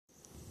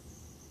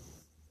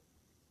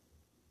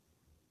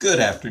Good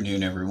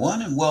afternoon,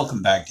 everyone, and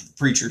welcome back to the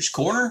Preacher's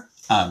Corner.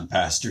 I'm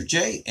Pastor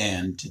Jay,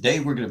 and today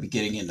we're going to be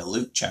getting into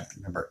Luke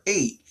chapter number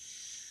 8.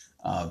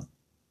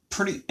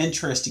 Pretty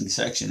interesting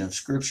section of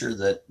scripture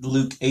that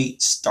Luke 8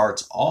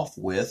 starts off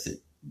with,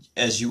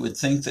 as you would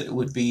think that it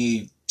would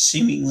be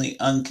seemingly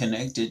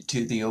unconnected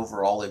to the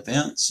overall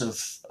events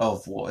of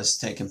what was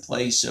taking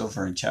place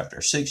over in chapter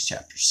 6,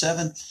 chapter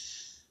 7,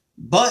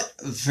 but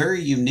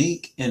very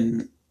unique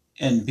and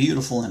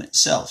beautiful in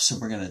itself. So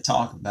we're going to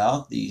talk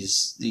about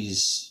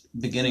these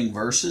beginning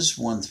verses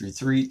 1 through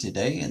 3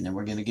 today, and then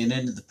we're going to get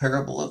into the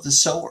parable of the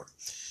sower.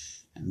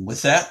 And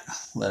with that,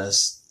 let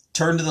us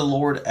turn to the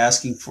Lord,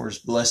 asking for his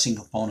blessing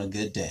upon a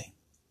good day.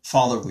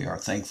 Father, we are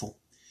thankful.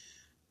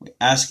 We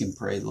ask and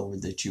pray,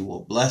 Lord, that you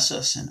will bless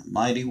us in a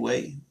mighty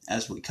way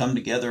as we come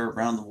together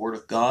around the Word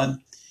of God.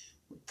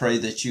 We pray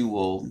that you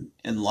will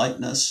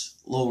enlighten us,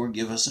 Lord,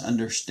 give us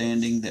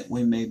understanding that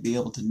we may be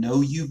able to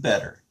know you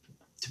better,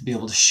 to be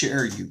able to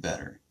share you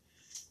better,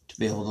 to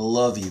be able to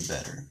love you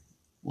better.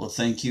 Well,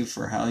 thank you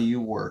for how you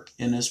work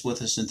in us,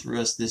 with us, and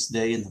through us this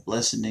day in the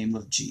blessed name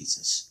of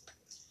Jesus.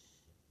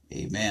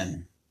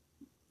 Amen.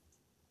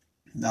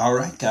 All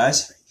right,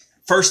 guys.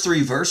 First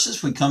three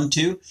verses we come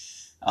to,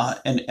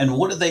 and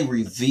what do they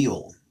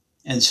reveal?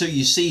 And so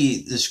you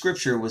see, the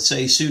scripture would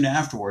say, soon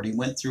afterward, he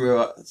went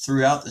throughout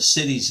the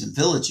cities and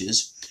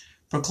villages,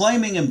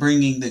 proclaiming and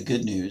bringing the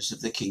good news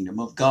of the kingdom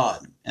of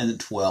God. And the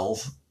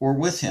 12 were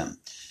with him.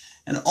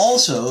 And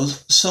also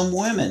some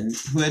women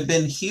who had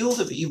been healed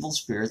of evil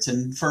spirits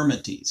and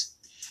infirmities.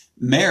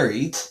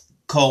 Mary,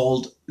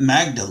 called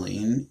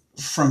Magdalene,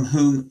 from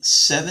whom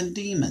 7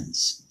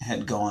 demons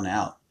had gone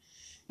out.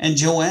 And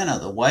Joanna,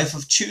 the wife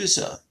of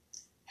Chusa,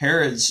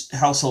 Herod's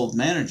household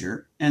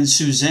manager, and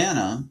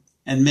Susanna,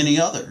 and many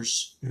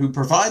others who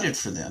provided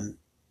for them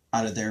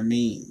out of their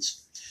means.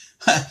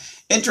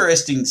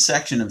 Interesting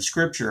section of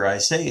scripture, I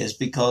say, is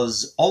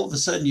because all of a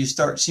sudden you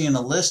start seeing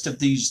a list of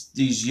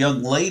these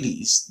young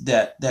ladies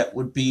that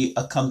would be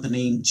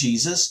accompanying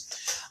Jesus,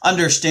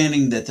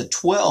 understanding that the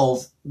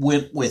 12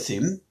 went with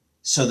him.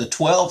 So the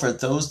 12 are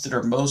those that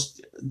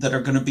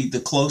are going to be the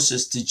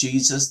closest to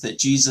Jesus, that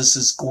Jesus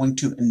is going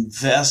to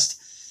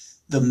invest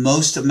the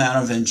most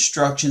amount of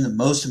instruction, the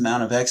most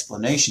amount of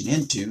explanation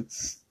into.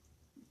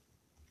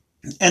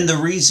 And the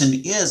reason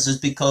is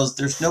because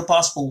there's no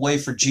possible way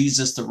for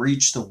Jesus to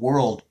reach the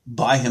world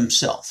by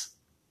himself.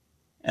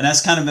 And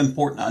that's kind of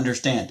important to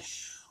understand.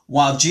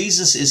 While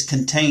Jesus is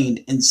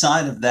contained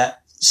inside of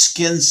that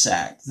skin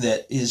sack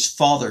that his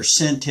Father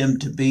sent him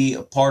to be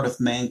a part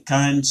of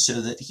mankind so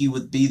that he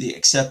would be the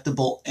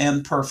acceptable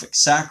and perfect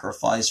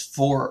sacrifice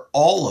for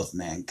all of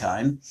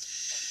mankind,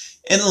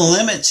 it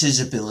limits his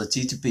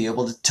ability to be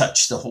able to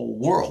touch the whole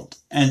world.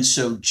 And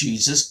so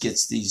Jesus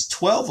gets these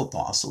 12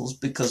 apostles,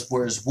 because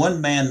whereas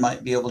one man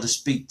might be able to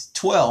speak to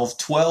 12,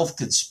 12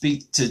 could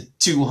speak to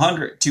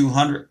 200,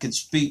 200 could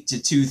speak to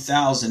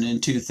 2,000,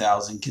 and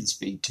 2,000 can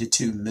speak to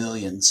 2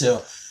 million.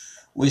 So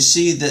we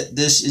see that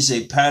this is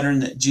a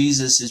pattern that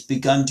Jesus has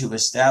begun to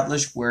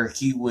establish, where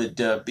he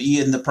would be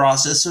in the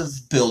process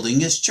of building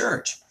his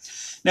church.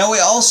 Now, we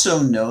also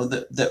know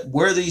that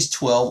where these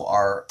 12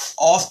 are,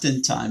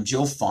 oftentimes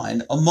you'll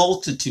find a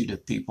multitude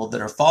of people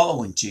that are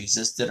following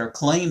Jesus, that are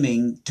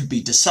claiming to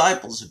be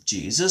disciples of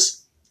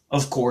Jesus.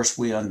 Of course,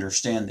 we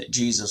understand that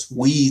Jesus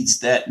weeds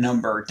that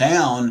number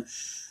down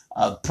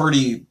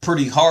pretty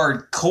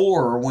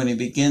hardcore when he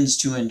begins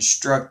to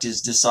instruct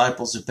his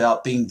disciples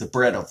about being the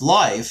bread of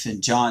life in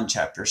John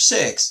chapter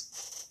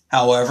 6.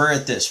 However,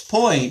 at this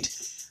point,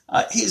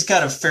 he's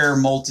got a fair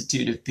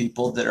multitude of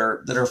people that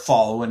are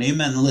following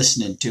him and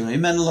listening to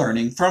him and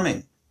learning from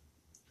him.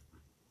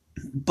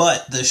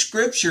 But the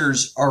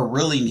scriptures are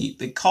really neat,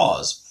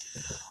 because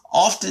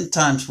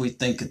oftentimes we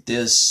think of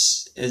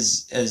this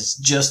as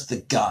just the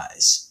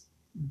guys.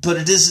 But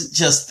it isn't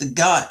just the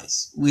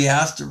guys. We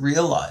have to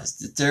realize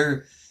that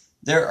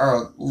there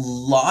are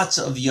lots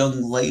of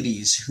young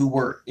ladies who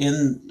were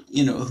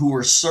who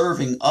were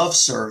serving of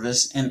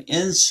service and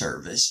in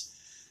service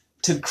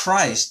to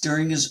Christ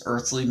during his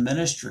earthly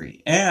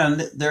ministry.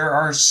 And there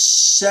are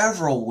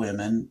several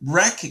women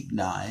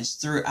recognized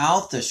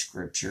throughout the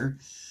scripture,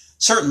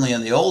 certainly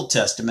in the Old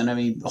Testament. I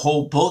mean,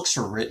 whole books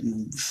are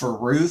written for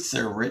Ruth,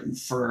 they're written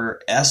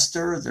for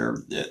Esther.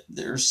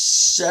 There's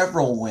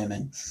several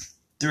women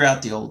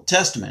throughout the Old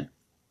Testament.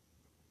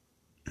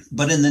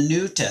 But in the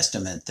New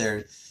Testament,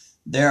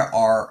 there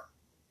are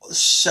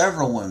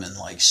several women,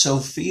 like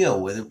Sophia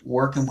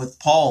working with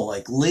Paul,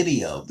 like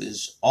Lydia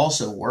is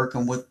also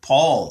working with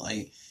Paul,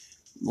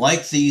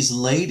 like these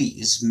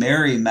ladies,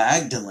 Mary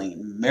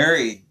Magdalene,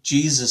 Mary,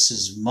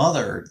 Jesus's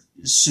mother,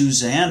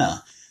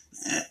 Susanna,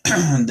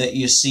 that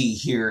you see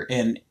here,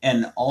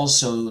 and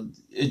also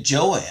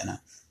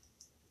Joanna.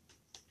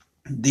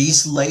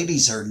 These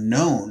ladies are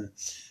known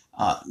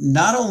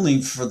not only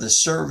for the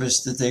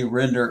service that they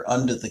render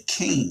unto the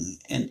king,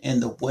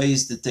 and the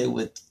ways that they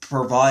would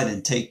provide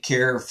and take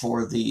care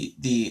for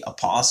the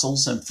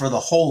apostles and for the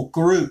whole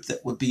group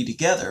that would be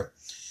together,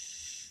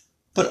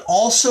 but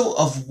also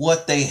of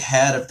what they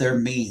had of their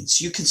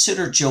means. You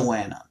consider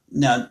Joanna.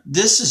 Now,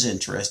 this is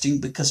interesting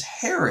because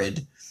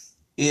Herod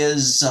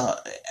is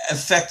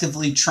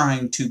effectively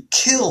trying to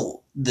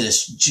kill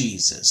this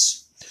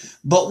Jesus.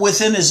 But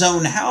within his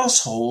own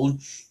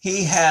household,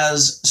 he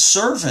has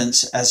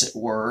servants, as it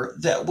were,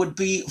 that would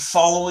be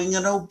following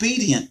and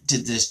obedient to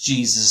this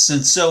Jesus.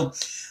 And so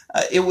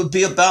it would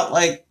be about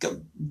like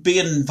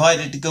being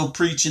invited to go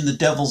preach in the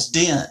devil's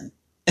den.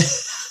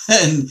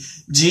 And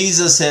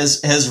Jesus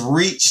has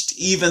reached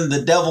even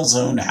the devil's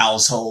own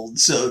household,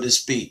 so to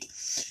speak.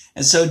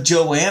 And so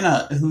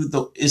Joanna,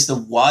 who is the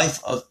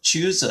wife of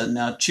Chusa,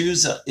 now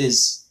Chusa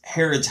is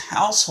Herod's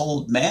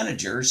household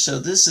manager, so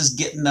this is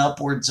getting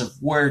upwards of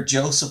where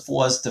Joseph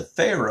was to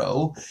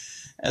Pharaoh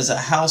as a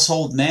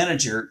household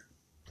manager.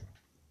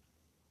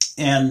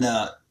 And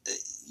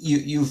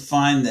you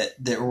find that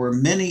there were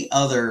many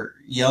other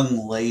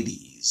young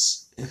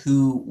ladies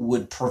who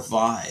would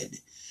provide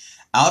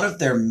out of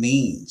their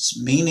means,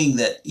 meaning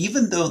that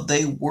even though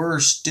they were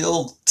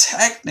still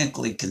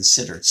technically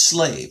considered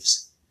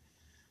slaves,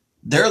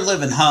 they're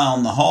living high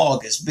on the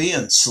hog as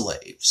being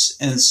slaves.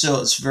 And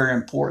so it's very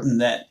important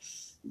that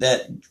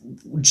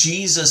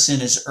Jesus in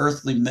his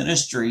earthly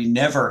ministry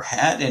never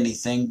had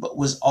anything, but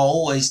was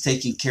always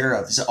taken care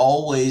of, is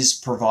always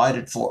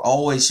provided for,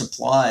 always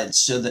supplied,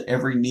 so that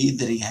every need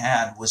that he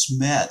had was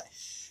met.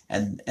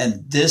 And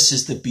this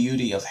is the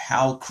beauty of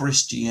how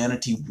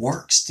Christianity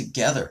works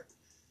together.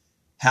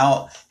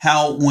 How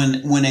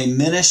when a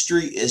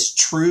ministry is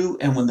true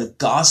and when the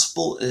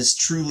gospel is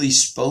truly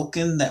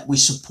spoken, that we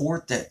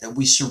support that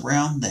we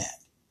surround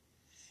that,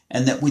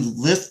 and that we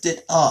lift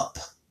it up,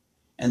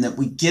 and that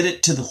we get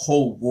it to the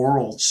whole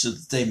world so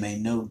that they may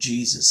know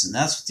Jesus. And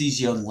that's what these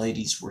young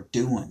ladies were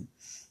doing.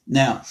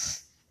 Now,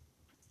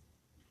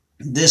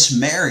 this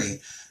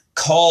Mary,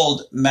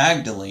 called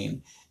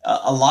Magdalene,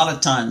 a lot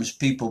of times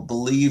people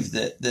believe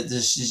that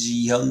this is a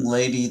young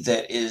lady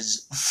that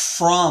is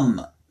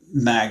from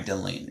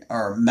Magdalene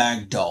or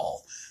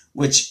Magdal,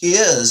 which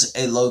is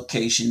a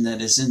location that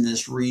is in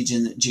this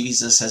region that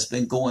Jesus has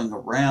been going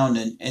around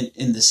and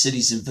in the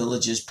cities and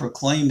villages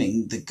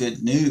proclaiming the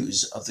good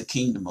news of the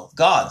kingdom of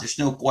God. There's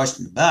no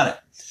question about it.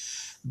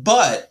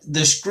 But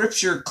the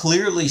scripture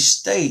clearly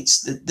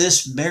states that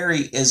this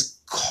Mary is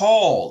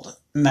called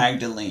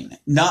Magdalene,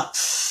 not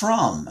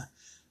from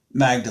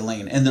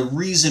Magdalene. And the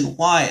reason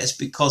why is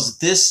because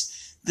this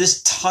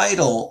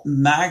title,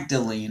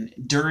 Magdalene,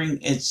 during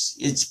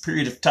its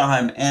period of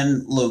time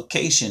and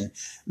location,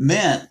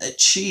 meant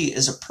that she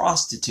is a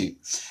prostitute.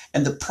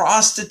 And the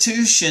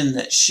prostitution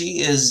that she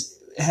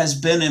has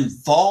been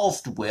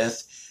involved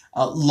with,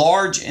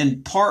 large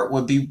in part,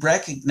 would be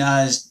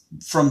recognized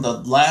from the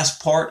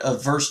last part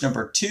of verse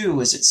number 2,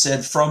 as it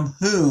said, from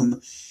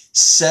whom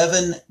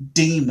 7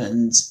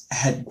 demons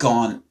had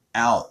gone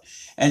out.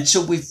 And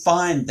so we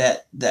find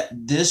that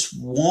this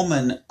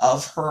woman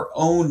of her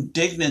own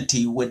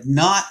dignity would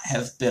not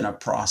have been a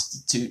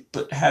prostitute,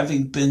 but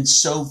having been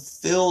so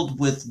filled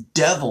with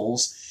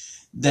devils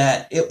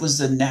that it was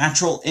the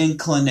natural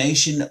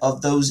inclination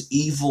of those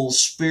evil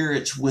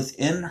spirits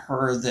within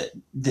her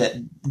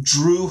that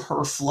drew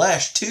her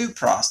flesh to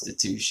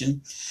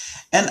prostitution.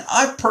 And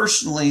I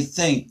personally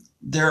think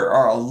there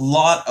are a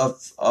lot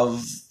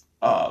of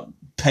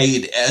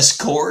paid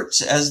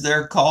escorts, as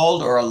they're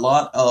called, or a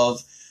lot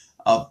of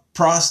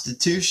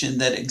prostitution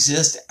that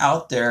exists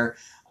out there.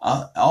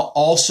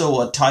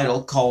 Also a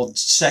title called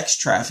sex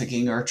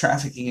trafficking or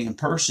trafficking in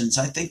persons.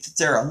 I think that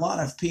there are a lot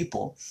of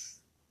people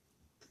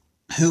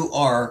who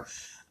are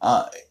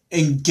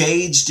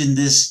engaged in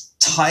this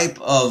type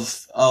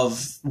of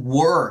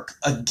work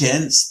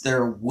against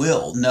their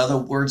will. In other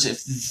words,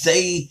 if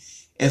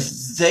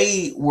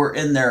they were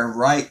in their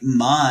right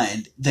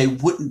mind, they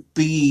wouldn't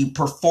be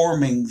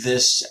performing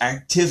this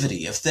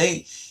activity.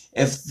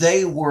 If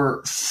they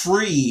were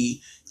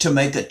free to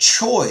make a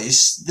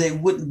choice, they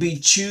wouldn't be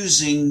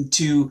choosing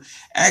to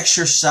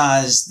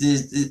exercise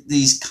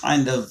these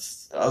kind of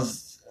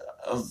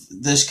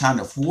this kind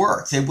of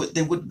work. They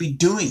would be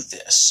doing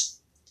this.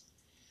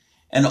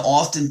 And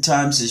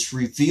oftentimes it's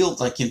revealed,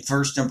 like in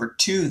verse number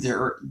 2,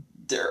 there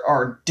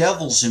are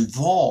devils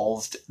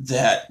involved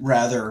that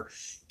rather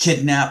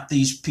kidnap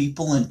these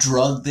people and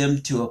drug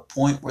them to a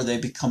point where they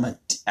become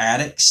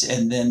addicts,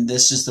 and then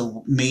this is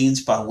the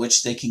means by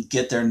which they can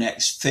get their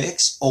next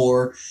fix.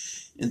 Or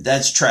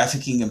that's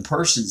trafficking in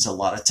persons. A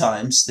lot of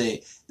times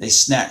they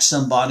snatch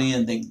somebody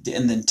and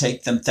then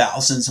take them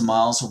thousands of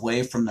miles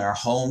away from their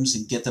homes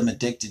and get them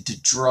addicted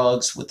to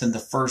drugs within the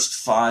first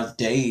 5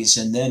 days,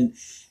 and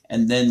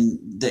then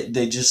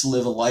they just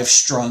live a life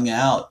strung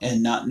out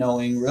and not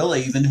knowing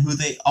really even who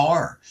they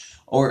are.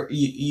 Or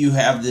you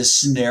have this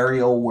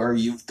scenario where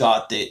you've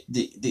got the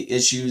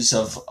issues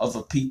of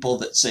a people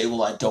that say,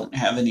 well, I don't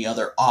have any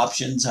other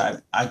options.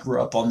 I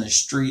grew up on the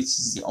streets.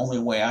 It's the only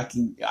way I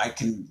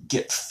can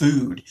get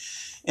food.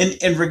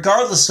 And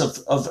regardless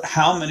of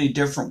how many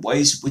different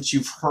ways which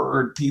you've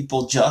heard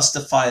people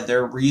justify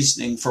their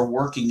reasoning for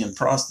working in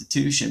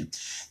prostitution,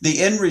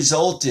 the end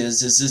result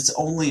is it's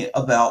only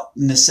about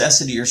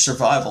necessity or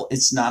survival.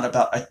 It's not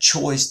about a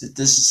choice that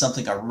this is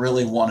something I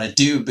really want to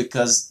do,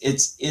 because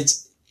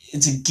it's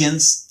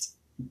against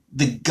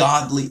the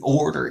godly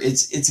order.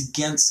 It's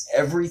against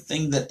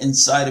everything that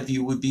inside of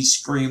you would be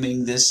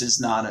screaming, this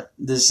is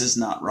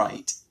not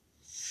right.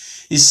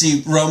 You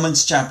see,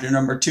 Romans chapter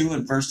number 2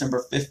 and verse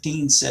number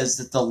 15 says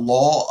that the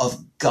law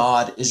of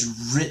God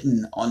is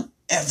written on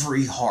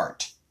every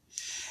heart.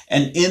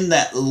 And in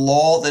that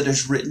law that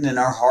is written in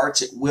our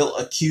hearts, it will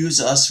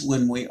accuse us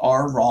when we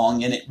are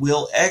wrong, and it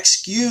will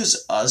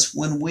excuse us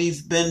when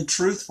we've been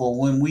truthful,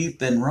 when we've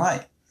been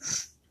right.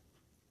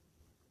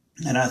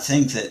 And I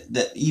think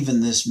that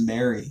even this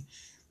Mary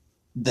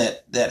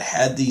that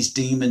had these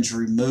demons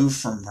removed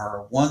from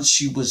her, once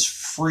she was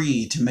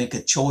free to make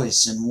a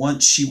choice, and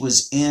once she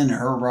was in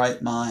her right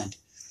mind,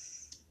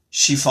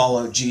 she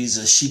followed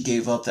Jesus. She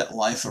gave up that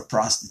life of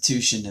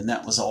prostitution, and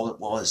that was all it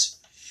was.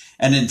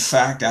 And in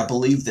fact, I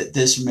believe that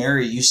this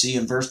Mary you see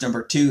in verse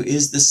number 2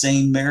 is the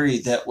same Mary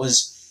that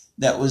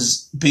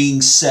was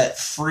being set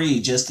free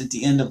just at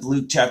the end of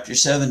Luke chapter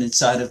 7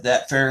 inside of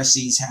that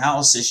Pharisee's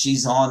house, as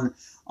she's on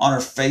her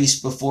face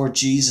before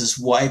Jesus,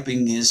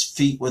 wiping his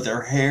feet with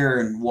her hair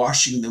and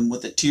washing them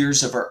with the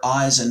tears of her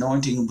eyes,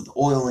 anointing him with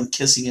oil and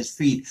kissing his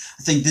feet.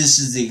 I think this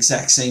is the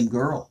exact same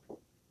girl.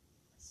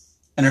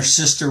 And her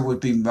sister would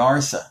be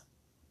Martha,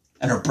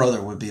 and her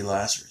brother would be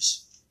Lazarus.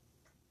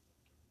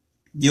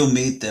 You'll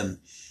meet them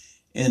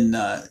in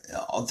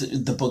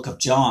the book of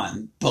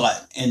John,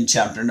 but in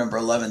chapter number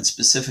 11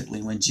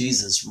 specifically, when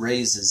Jesus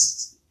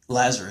raises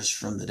Lazarus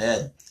from the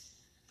dead,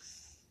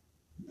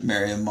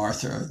 Mary and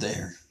Martha are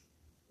there.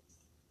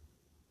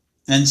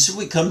 And so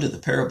we come to the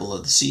parable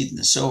of the seed and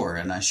the sower,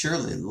 and I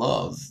surely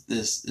love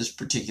this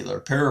particular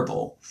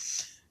parable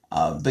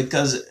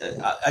because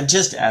I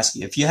just ask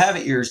you, if you have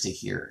ears to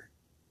hear,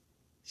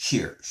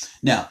 hear.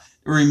 Now,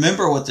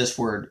 remember what this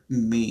word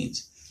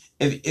means.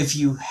 If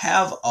you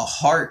have a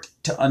heart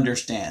to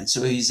understand,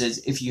 so he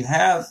says,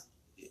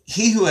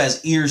 he who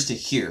has ears to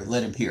hear,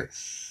 let him hear.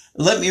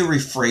 Let me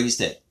rephrase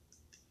that.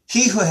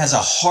 He who has a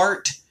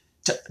heart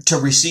to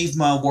receive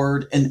my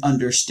word and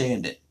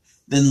understand it,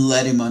 then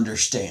let him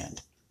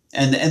understand.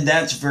 And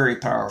that's very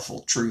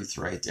powerful truth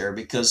right there,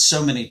 because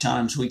so many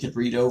times we could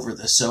read over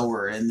the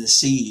sower and the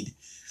seed,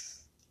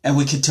 and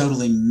we could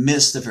totally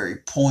miss the very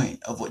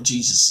point of what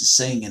Jesus is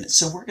saying in it.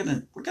 So we're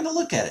gonna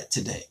look at it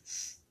today.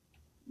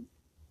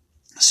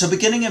 So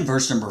beginning in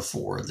verse number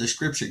 4, the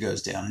scripture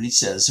goes down and he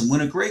says, and when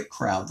a great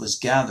crowd was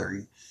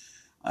gathering,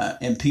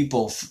 and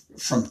people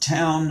from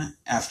town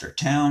after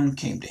town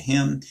came to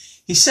him,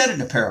 he said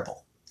in a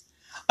parable,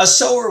 a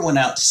sower went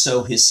out to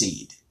sow his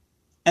seed,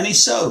 and he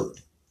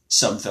sowed.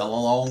 Some fell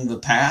along the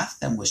path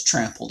and was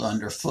trampled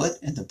underfoot,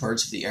 and the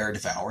birds of the air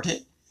devoured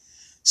it.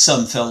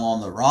 Some fell on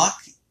the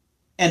rock,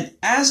 and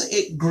as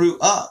it grew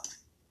up,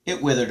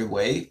 it withered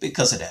away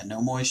because it had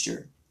no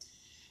moisture.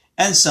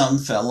 And some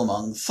fell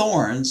among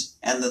thorns,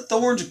 and the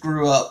thorns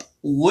grew up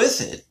with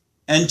it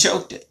and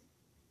choked it.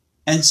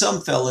 And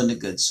some fell into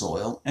good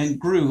soil and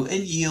grew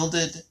and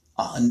yielded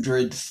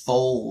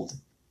 100-fold.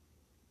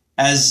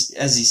 As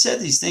he said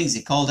these things,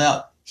 he called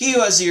out, he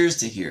who has ears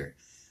to hear,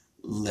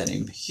 let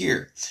him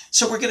hear.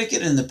 So we're going to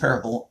get in the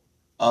parable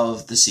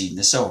of the seed and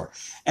the sower.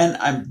 And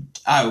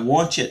I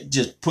want you to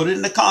just put it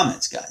in the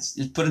comments, guys.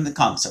 Just put it in the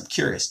comments. I'm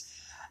curious.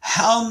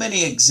 How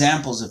many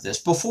examples of this,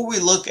 before we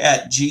look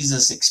at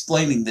Jesus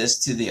explaining this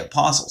to the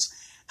apostles,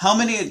 how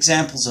many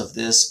examples of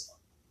this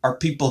are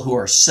people who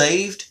are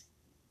saved?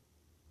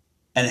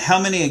 And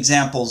how many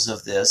examples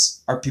of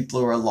this are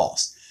people who are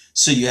lost?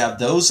 So you have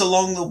those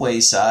along the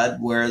wayside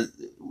where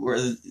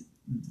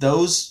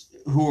those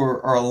who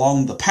are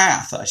along the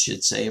path, I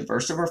should say, in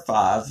verse number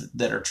 5,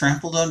 that are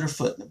trampled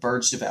underfoot and the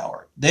birds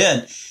devour.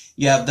 Then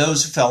you have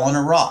those who fell on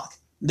a rock.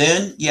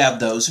 Then you have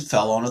those who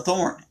fell on a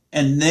thorn.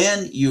 And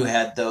then you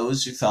had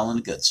those who fell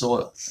into good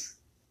soil.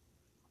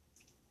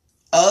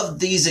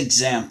 Of these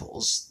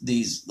examples,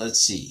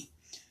 let's see,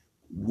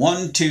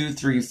 1, 2,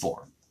 3,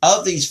 4.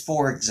 Of these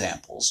 4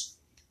 examples,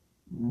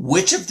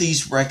 which of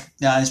these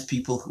recognize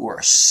people who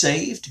are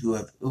saved,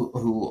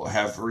 who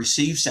have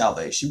received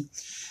salvation,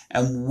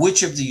 and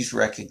which of these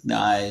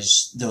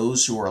recognize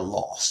those who are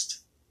lost?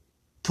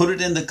 Put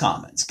it in the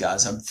comments,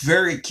 guys. I'm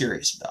very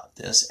curious about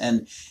this.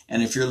 And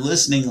if you're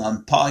listening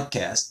on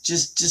podcast,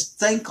 just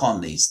think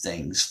on these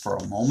things for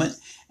a moment,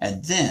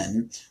 and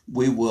then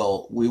we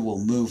will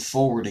move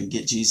forward and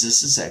get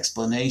Jesus'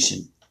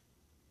 explanation.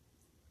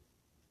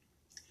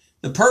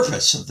 The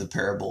purpose of the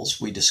parables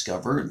we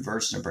discover in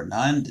verse number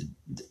 9.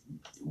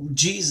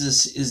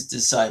 Jesus'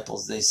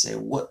 disciples, they say,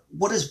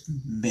 what is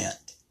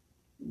meant?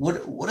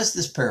 What does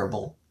this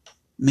parable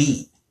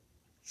mean?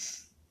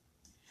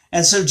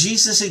 And so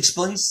Jesus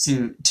explains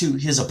to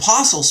his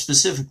apostles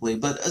specifically,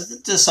 but the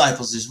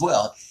disciples as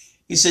well.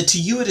 He said,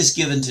 to you it is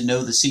given to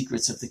know the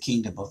secrets of the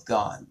kingdom of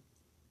God.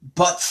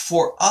 But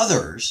for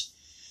others,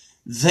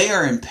 they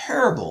are in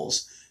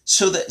parables,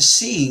 so that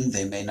seeing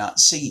they may not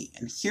see,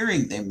 and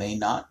hearing they may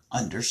not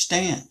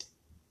understand.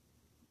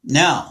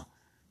 Now,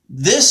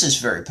 this is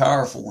very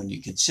powerful when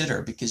you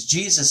consider, because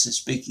Jesus is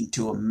speaking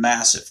to a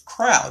massive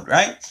crowd,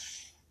 right?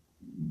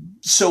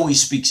 So he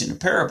speaks in a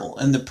parable.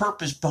 And the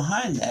purpose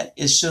behind that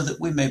is so that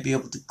we may be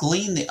able to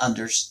glean the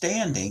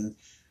understanding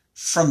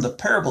from the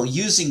parable,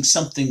 using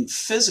something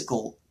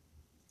physical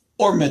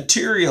or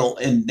material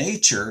in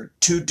nature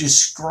to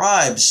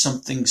describe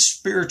something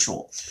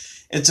spiritual.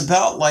 It's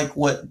about like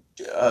what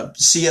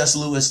C.S.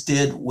 Lewis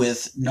did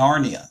with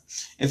Narnia.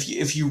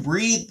 If you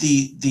read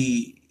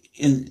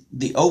in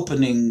the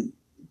opening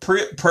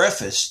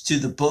preface to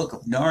the book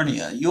of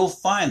Narnia, you'll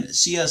find that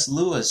C.S.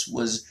 Lewis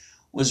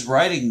was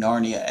writing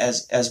Narnia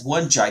as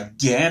one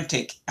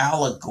gigantic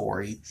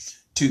allegory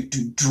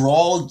to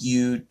draw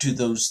you to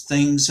those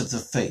things of the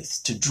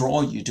faith, to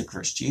draw you to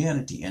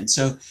Christianity. And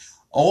so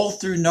all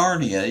through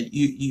Narnia,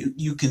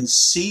 you can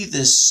see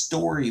this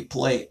story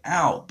play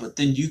out, but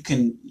then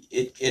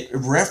it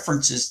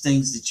references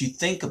things that you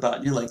think about,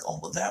 and you're like, oh,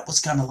 well, that was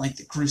kind of like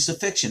the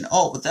crucifixion.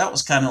 Oh, but that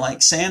was kind of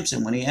like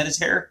Samson when he had his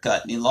hair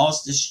cut and he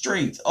lost his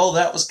strength. Oh,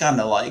 that was kind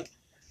of like,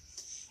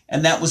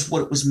 and that was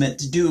what it was meant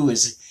to do,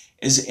 is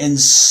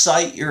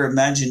incite your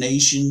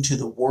imagination to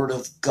the Word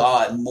of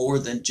God more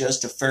than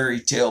just a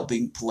fairy tale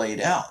being played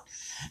out.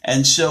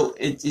 And so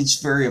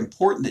it's very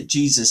important that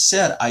Jesus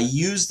said, I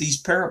use these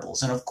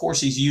parables. And of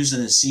course, he's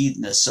using the seed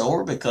and the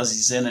sower because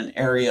he's in an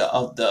area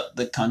of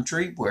the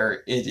country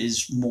where it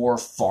is more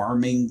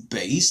farming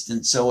based.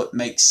 And so it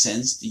makes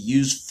sense to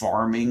use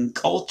farming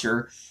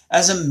culture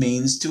as a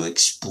means to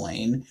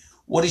explain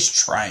what he's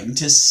trying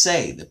to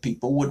say. The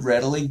people would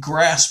readily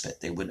grasp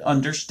it. They would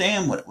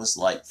understand what it was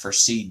like for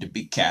seed to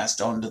be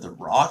cast onto the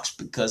rocks,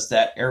 because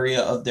that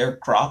area of their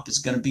crop is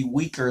going to be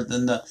weaker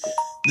than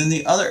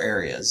the other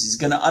areas. He's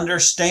going to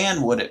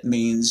understand what it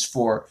means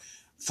for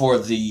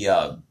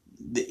the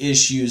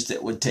issues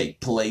that would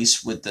take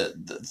place with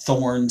the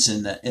thorns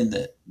and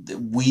the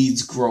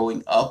weeds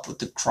growing up with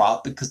the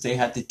crop, because they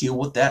had to deal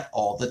with that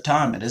all the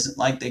time. It isn't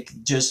like they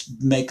could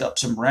just make up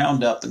some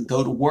Roundup and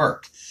go to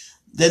work.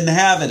 Didn't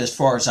have it, as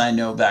far as I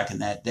know, back in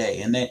that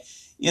day. And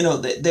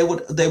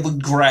they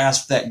would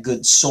grasp that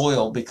good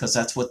soil, because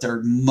that's what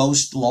they're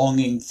most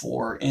longing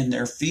for in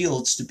their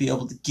fields, to be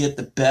able to get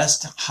the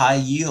best high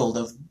yield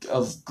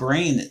of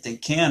grain that they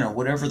can, or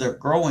whatever they're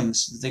growing,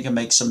 so that they can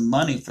make some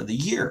money for the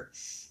year.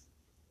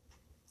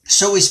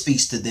 So he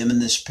speaks to them in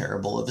this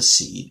parable of a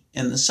seed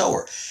and the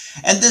sower.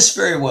 And this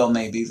very well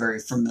may be very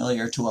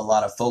familiar to a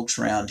lot of folks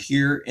around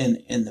here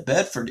in the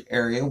Bedford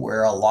area,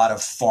 where a lot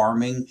of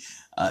farming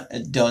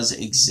does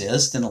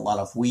exist, and a lot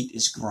of wheat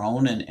is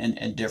grown,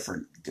 and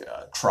different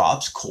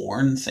crops,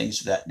 corn,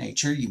 things of that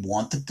nature. You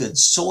want the good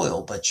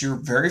soil, but you're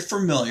very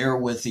familiar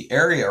with the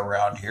area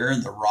around here,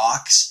 and the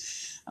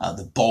rocks,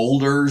 the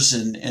boulders,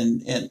 and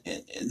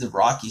the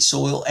rocky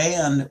soil.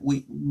 And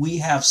we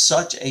have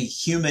such a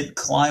humid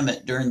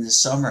climate during the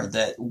summer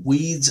that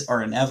weeds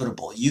are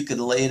inevitable. You could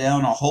lay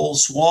down a whole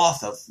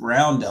swath of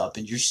Roundup,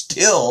 and you're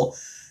still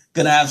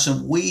going to have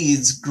some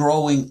weeds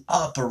growing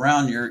up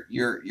around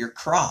your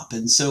crop.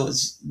 And so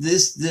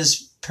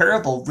this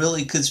parable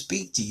really could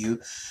speak to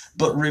you.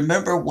 But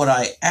remember what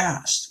I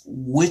asked: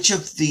 which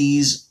of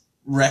these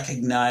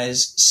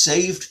recognize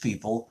saved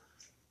people,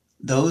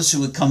 those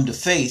who would come to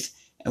faith,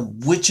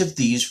 and which of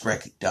these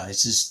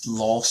recognizes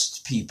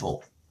lost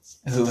people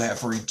who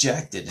have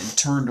rejected and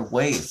turned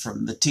away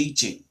from the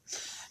teaching?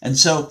 And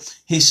so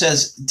he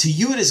says, to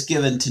you it is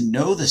given to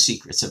know the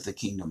secrets of the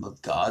kingdom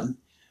of God,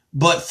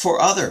 but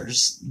for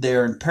others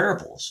they're in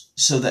parables,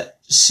 so that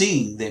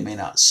seeing they may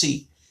not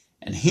see,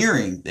 and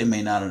hearing they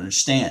may not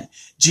understand.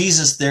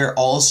 Jesus there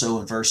also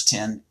in verse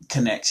 10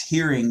 connects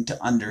hearing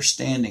to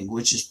understanding,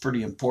 which is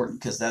pretty important,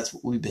 because that's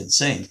what we've been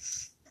saying.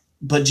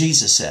 But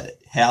Jesus said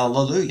it.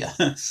 Hallelujah.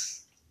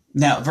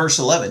 Now, verse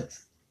 11.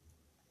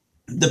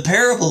 The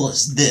parable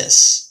is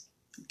this.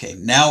 Okay,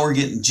 now we're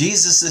getting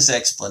Jesus'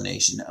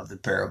 explanation of the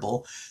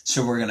parable.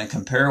 So we're going to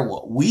compare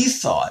what we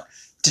thought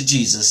to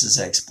Jesus'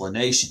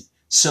 explanation,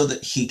 so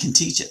that he can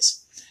teach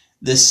us.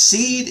 The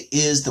seed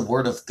is the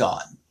word of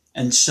God.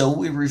 And so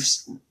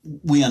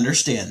we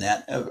understand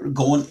that.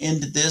 Going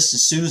into this,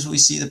 as soon as we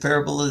see the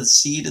parable of the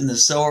seed and the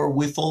sower,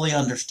 we fully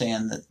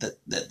understand that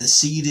the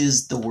seed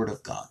is the word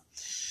of God.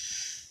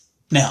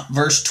 Now,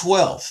 verse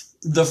 12,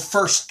 the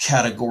first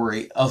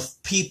category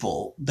of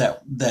people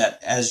that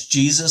as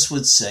Jesus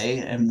would say,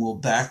 and we'll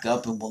back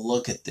up and we'll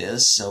look at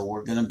this. So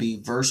we're going to be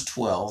verse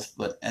 12,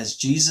 but as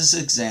Jesus'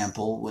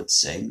 example would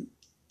say,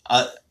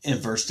 in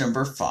verse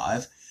number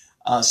 5,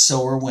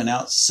 sower went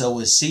out to sow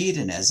his seed,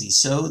 and as he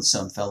sowed,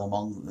 some fell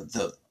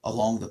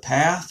along the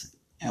path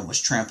and was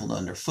trampled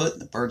underfoot,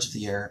 and the birds of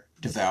the air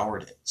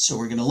devoured it. So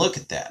we're going to look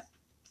at that.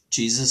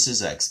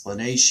 Jesus'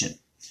 explanation.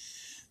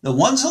 The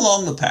ones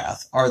along the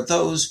path are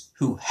those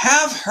who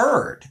have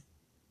heard.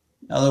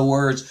 In other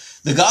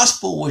words, the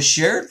gospel was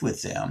shared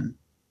with them.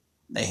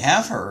 They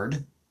have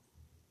heard.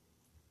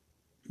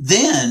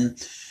 Then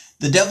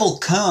the devil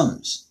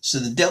comes. So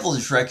the devil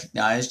is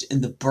recognized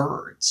in the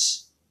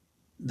birds.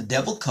 the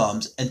devil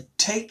comes and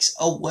takes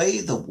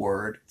away the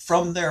word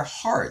from their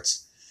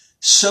hearts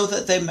so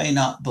that they may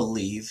not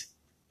believe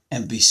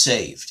and be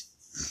saved.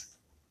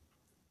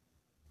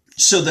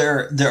 So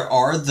there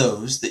are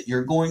those that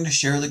you're going to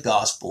share the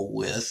gospel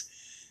with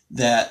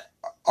that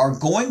are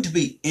going to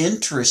be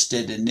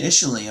interested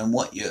initially in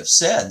what you have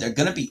said. They're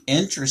going to be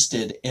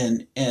interested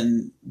in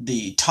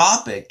the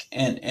topic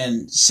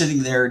and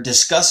sitting there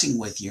discussing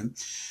with you.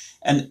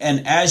 And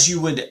as you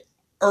would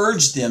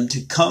urge them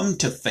to come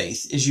to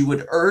faith, as you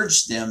would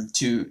urge them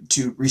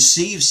to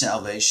receive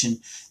salvation,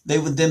 they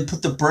would then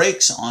put the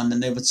brakes on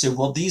and they would say,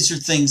 well, these are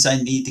things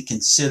I need to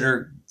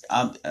consider.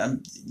 I'm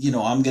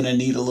going to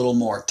need a little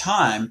more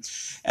time.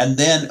 And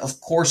then,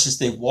 of course, as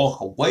they walk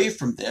away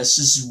from this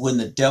is when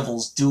the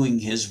devil's doing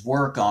his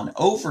work on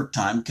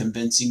overtime,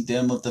 convincing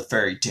them of the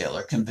fairy tale,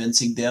 or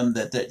convincing them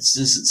that this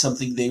isn't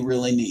something they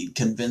really need,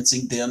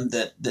 convincing them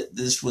that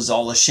this was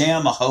all a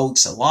sham, a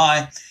hoax, a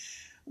lie,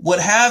 what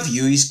have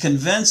you. He's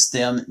convinced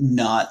them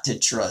not to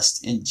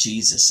trust in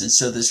Jesus. And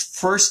so this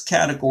first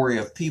category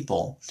of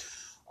people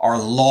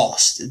are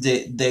lost.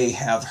 They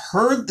have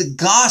heard the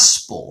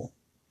gospel,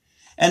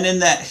 and in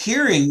that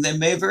hearing, they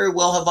may very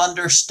well have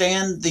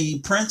understand the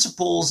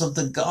principles of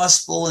the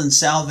gospel and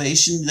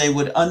salvation. They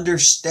would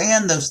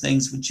understand those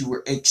things which you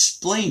were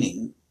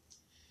explaining,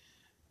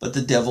 but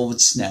the devil would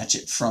snatch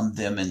it from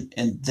them,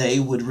 and they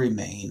would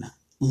remain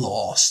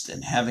lost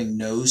and having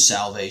no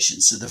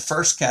salvation. So the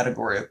first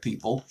category of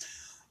people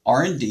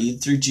are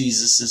indeed, through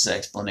Jesus'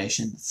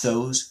 explanation,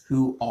 those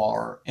who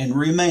are and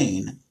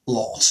remain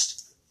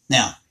lost.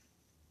 Now,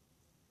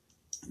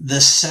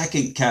 the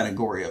second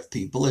category of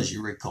people, as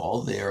you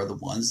recall, they are the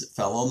ones that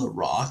fell on the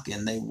rock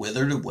and they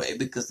withered away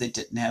because they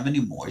didn't have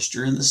any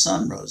moisture and the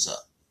sun rose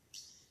up.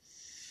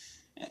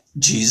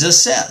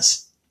 Jesus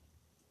says,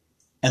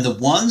 and the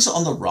ones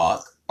on the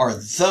rock are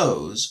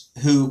those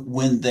who,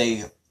 when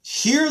they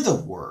hear the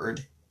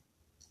word,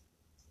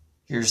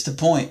 here's the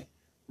point,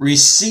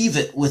 receive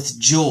it with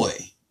joy.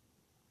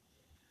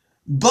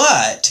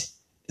 But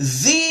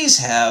these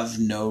have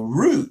no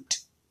root.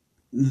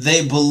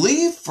 They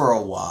believe for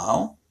a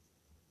while,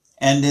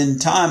 and in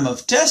time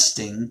of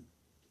testing,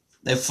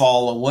 they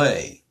fall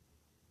away.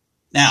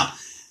 Now,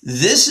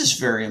 this is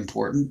very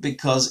important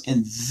because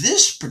in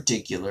this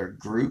particular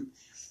group,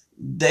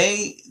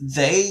 they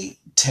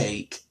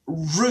take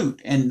root.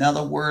 In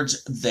other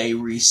words, they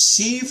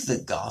receive the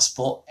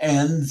gospel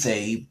and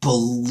they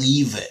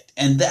believe it.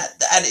 And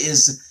that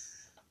is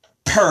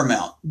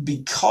paramount,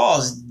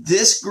 because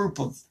this group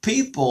of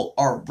people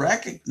are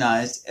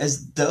recognized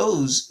as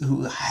those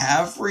who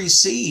have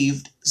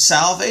received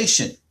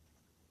salvation.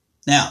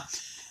 Now,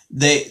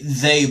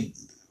 they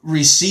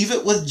receive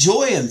it with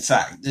joy. In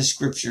fact, the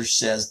scripture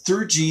says,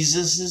 through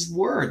Jesus'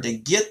 word, they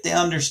get the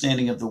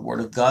understanding of the word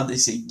of God. They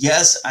say,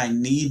 yes, I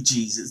need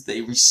Jesus.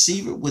 They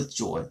receive it with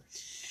joy.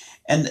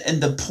 And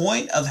the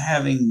point of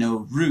having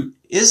no root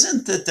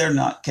isn't that they're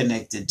not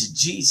connected to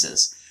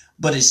Jesus,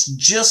 but it's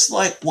just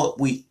like what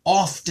we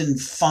often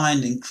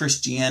find in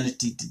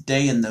Christianity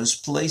today, in those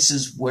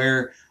places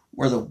where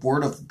the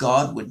word of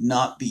God would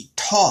not be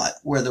taught,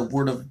 where the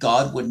word of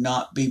God would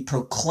not be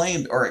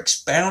proclaimed or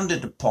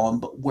expounded upon,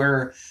 but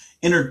where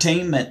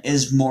entertainment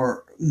is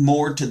more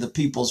to the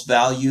people's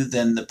value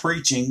than the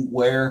preaching,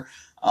 where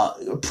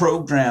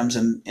programs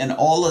and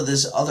all of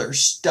this other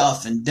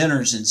stuff and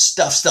dinners and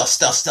stuff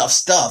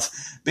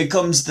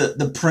becomes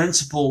the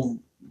principal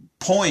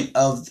point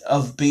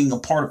of being a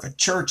part of a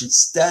church,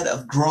 instead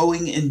of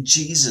growing in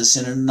Jesus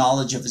and in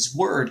knowledge of his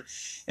word,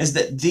 is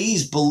that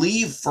these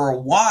believe for a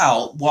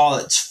while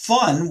it's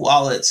fun,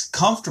 while it's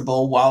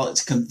comfortable, while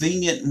it's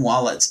convenient, and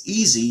while it's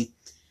easy.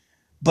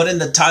 But in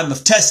the time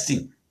of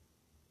testing,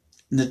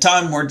 in the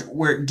time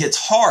where it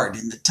gets hard,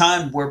 in the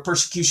time where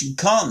persecution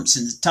comes,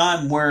 in the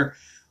time where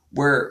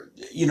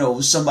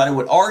somebody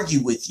would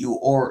argue with you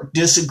or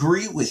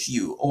disagree with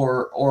you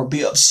or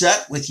be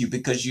upset with you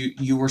because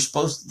you were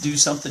supposed to do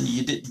something,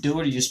 you didn't do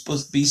it, or you're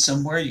supposed to be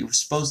somewhere, you were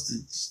supposed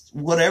to,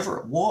 whatever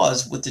it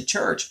was with the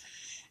church,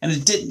 and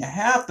it didn't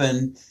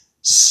happen,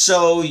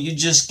 so you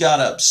just got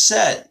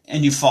upset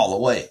and you fall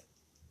away.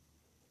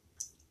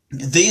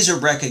 These are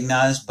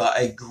recognized by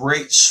a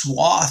great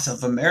swath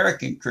of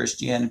American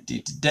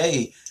Christianity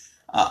today.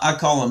 I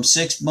call them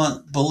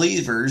 6-month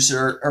believers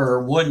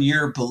or 1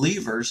 year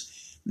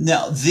believers.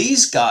 Now,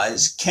 these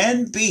guys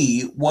can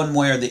be one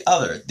way or the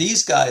other.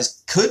 These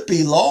guys could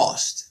be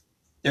lost.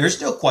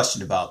 There's no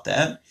question about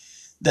that.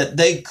 That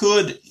they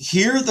could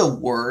hear the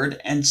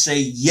word and say,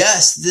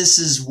 yes, this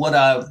is what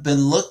I've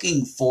been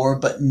looking for,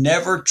 but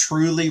never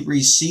truly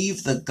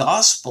receive the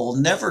gospel,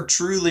 never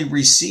truly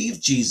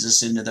receive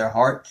Jesus into their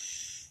heart,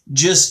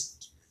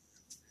 just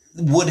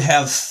would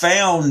have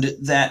found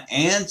that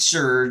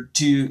answer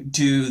to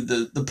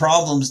the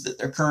problems that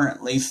they're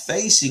currently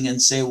facing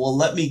and say, well,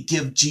 let me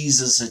give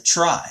Jesus a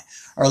try,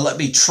 or let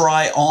me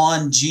try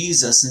on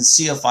Jesus and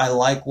see if I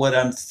like what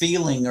I'm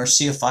feeling, or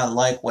see if I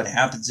like what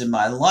happens in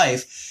my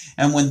life.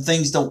 And when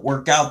things don't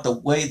work out the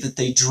way that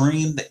they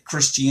dreamed that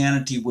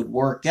Christianity would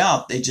work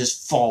out, they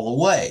just fall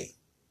away.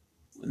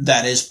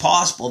 that is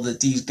possible that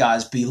these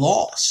guys be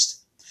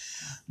lost.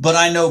 But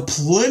I know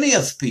plenty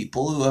of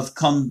people who have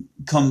come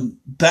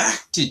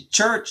back to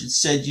church and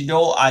said,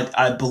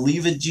 I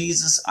believe in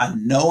Jesus. I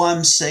know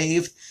I'm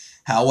saved.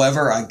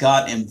 However, I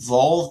got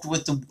involved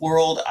with the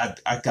world.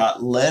 I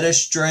got led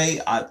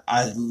astray.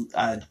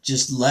 I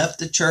just left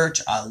the church.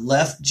 I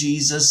left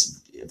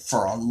Jesus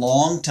for a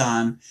long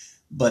time,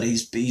 but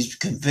he's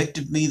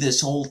convicted me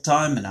this whole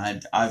time.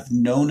 And I've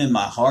known in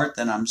my heart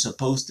that I'm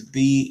supposed to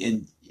be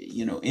in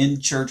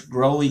church,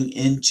 growing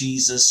in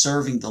Jesus,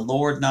 serving the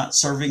Lord, not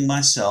serving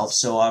myself.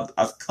 So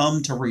I've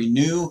come to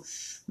renew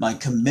my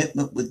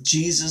commitment with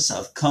Jesus.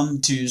 I've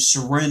come to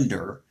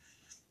surrender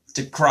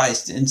to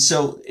Christ. And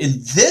so in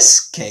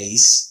this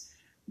case,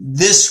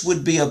 this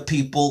would be a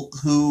people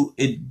who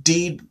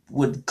indeed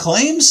would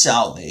claim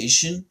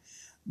salvation,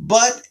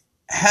 but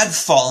had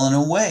fallen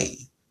away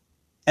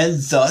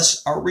and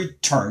thus are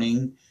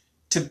returning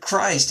to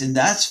Christ. And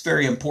that's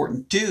very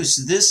important too.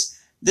 So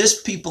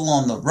this people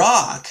on the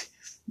rock,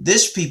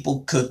 this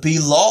people could be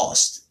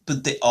lost,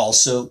 but they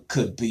also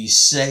could be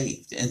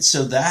saved. And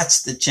so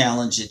that's the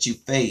challenge that you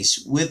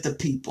face with the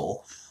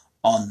people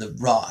on the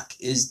rock,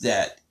 is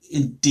that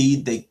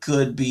indeed they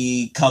could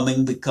be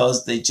coming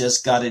because they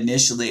just got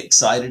initially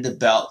excited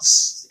about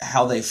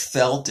how they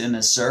felt in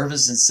a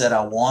service and said,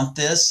 I want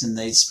this, and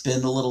they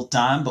spend a little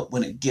time, but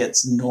when it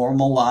gets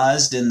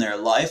normalized in their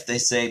life, they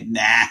say,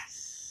 nah,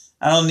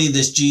 I don't need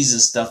this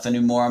Jesus stuff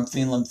anymore. I'm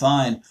feeling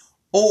fine.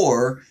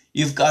 Or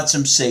you've got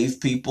some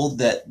saved people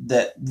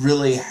that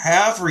really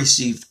have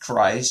received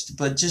Christ,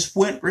 but just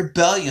went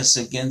rebellious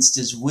against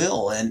his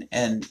will and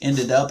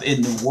ended up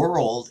in the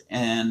world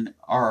and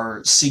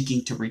are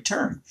seeking to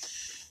return.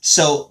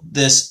 So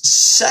this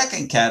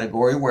second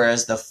category,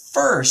 whereas the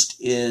first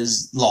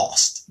is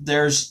lost,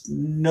 there's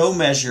no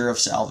measure of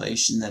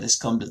salvation that has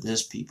come to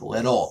this people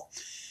at all.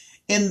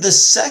 In the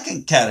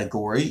second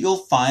category, you'll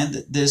find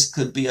that this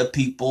could be a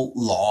people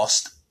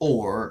lost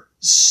or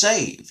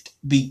saved,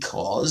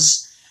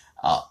 because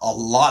a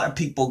lot of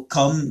people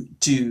come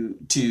to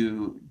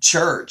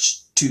church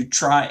to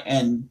try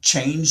and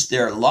change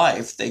their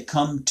life. They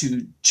come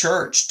to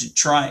church to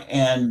try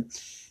and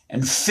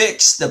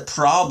fix the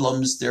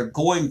problems they're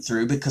going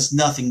through because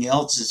nothing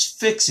else is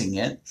fixing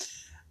it.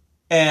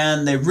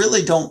 And they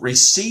really don't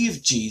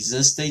receive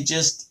Jesus. They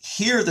just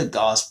hear the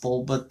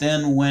gospel, but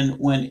then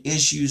when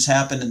issues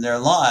happen in their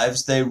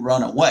lives, they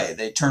run away.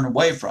 They turn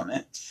away from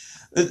it.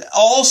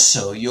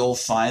 Also, you'll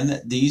find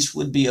that these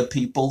would be a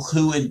people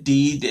who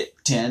indeed at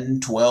 10,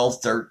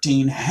 12,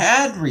 13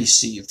 had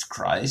received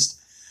Christ,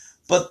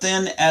 but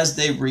then as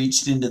they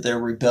reached into their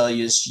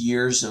rebellious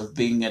years of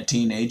being a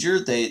teenager,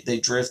 they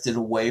drifted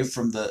away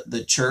from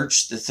the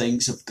church, the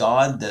things of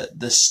God,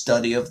 the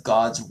study of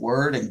God's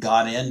word, and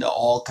got into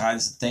all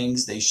kinds of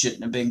things they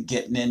shouldn't have been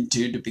getting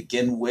into to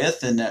begin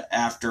with. And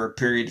after a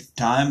period of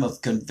time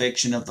of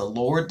conviction of the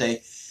Lord,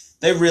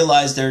 they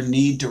realize their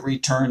need to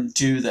return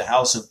to the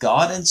house of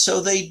God, and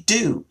so they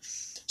do.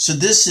 So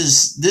this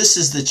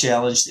is the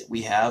challenge that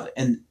we have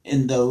in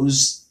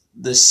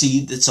the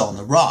seed that's on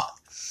the rock.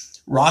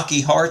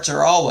 Rocky hearts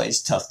are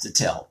always tough to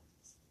tell.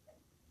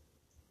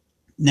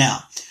 Now,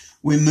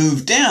 we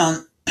move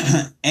down,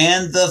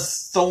 and the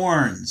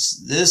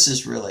thorns. This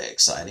is really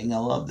exciting. I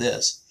love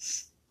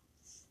this.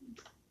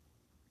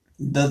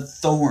 The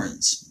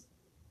thorns.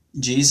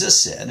 Jesus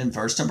said in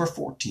verse number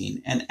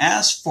 14, and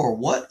as for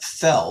what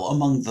fell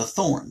among the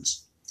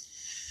thorns,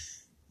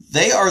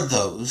 they are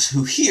those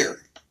who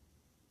hear.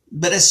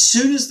 But as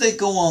soon as they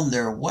go on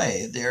their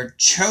way, they are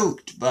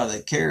choked by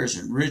the cares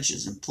and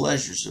riches and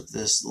pleasures of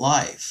this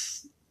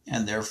life,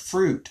 and their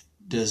fruit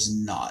does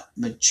not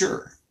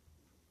mature.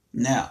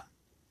 Now,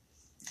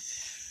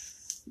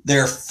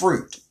 their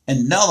fruit.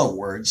 In other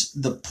words,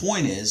 the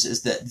point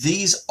is that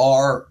these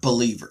are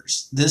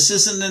believers. This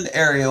isn't an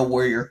area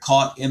where you're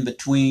caught in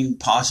between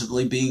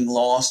possibly being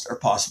lost or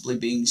possibly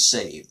being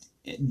saved.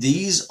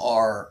 These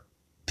are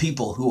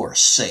people who are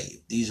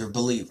saved. These are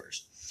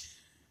believers.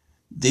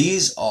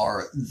 These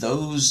are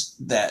those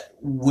that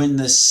when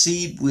the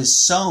seed was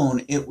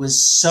sown, it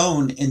was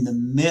sown in the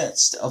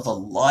midst of a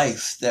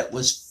life that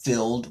was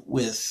filled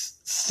with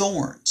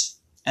thorns.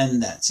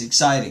 And that's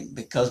exciting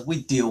because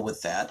we deal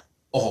with that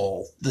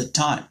all the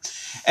time.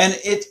 And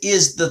it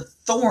is the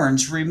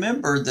thorns.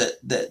 Remember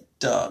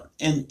that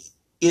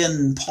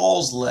in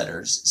Paul's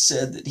letters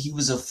said that he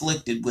was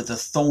afflicted with a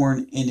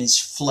thorn in his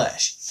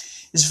flesh.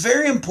 It's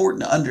very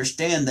important to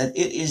understand that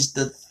it is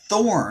the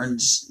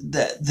thorns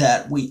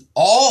that we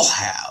all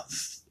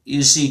have.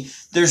 You see,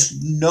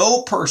 there's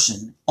no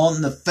person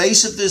on the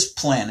face of this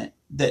planet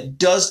that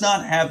does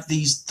not have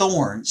these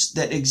thorns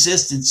that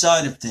exist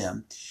inside of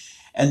them.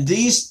 And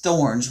these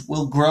thorns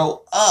will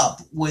grow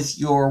up with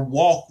your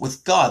walk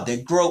with God.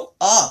 They grow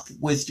up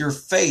with your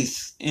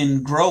faith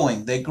in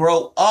growing. They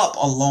grow up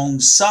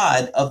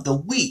alongside of the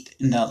wheat,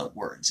 in other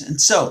words. And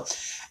so,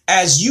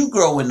 as you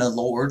grow in the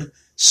Lord,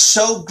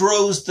 so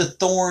grows the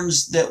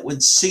thorns that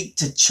would seek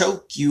to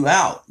choke you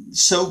out.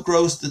 So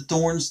grows the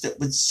thorns that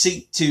would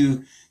seek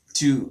to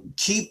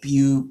keep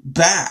you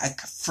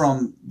back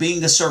from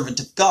being a servant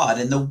of God.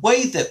 And the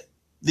way that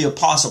the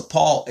Apostle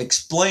Paul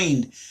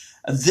explained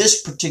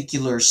this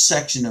particular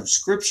section of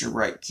scripture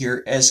right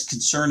here as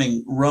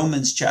concerning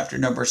Romans chapter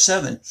number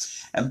 7.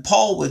 And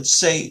Paul would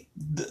say,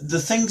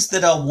 the things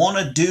that I want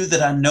to do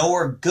that I know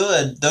are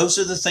good, those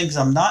are the things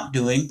I'm not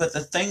doing. But the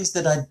things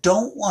that I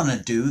don't want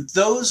to do,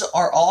 those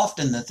are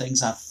often the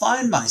things I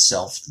find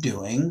myself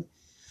doing.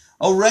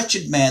 O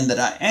wretched man that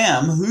I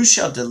am, who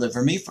shall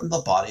deliver me from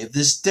the body of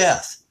this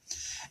death?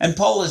 And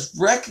Paul is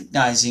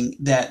recognizing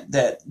that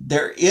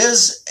there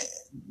is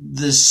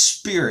the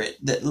Spirit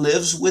that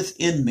lives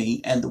within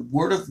me, and the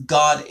Word of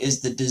God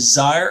is the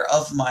desire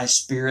of my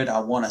spirit. I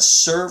want to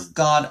serve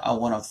God. I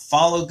want to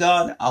follow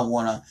God. I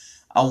want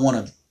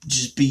to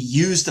just be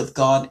used of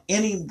God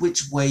any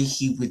which way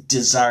He would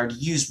desire to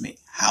use me.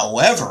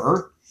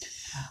 However,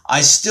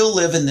 I still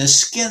live in this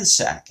skin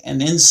sack,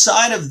 and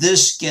inside of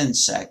this skin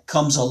sack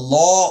comes a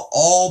law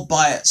all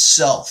by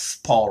itself,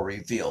 Paul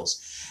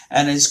reveals.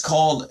 And it's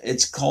called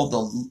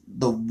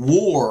the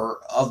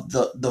war of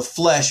the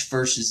flesh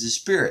versus the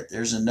spirit.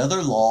 There's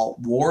another law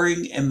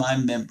warring in my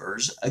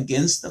members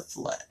against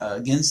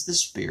against the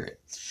spirit.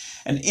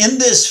 And in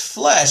this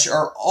flesh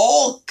are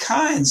all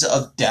kinds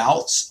of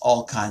doubts,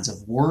 all kinds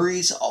of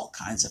worries, all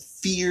kinds of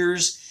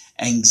fears,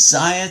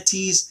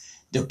 anxieties.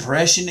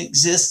 Depression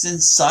exists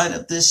inside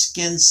of this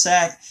skin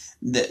sack.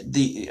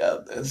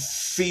 The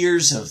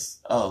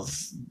fears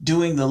of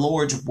doing the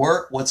Lord's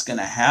work. What's going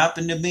to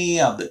happen to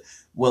me?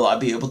 Will I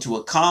be able to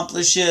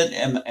accomplish it?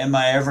 Am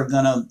I ever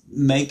going to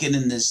make it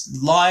in this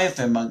life?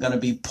 Am I going to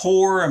be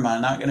poor? Am I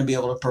not going to be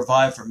able to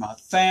provide for my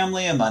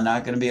family? Am I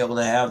not going to be able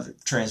to have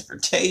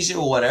transportation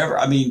or whatever?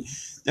 I mean,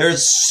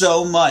 there's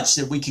so much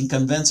that we can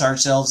convince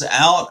ourselves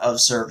out of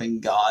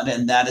serving God.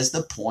 And that is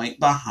the point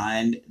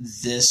behind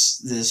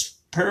this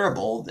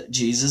parable that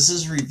Jesus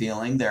is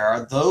revealing. There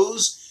are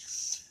those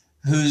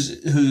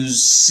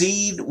whose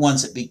seed,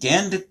 once it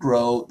began to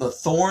grow, the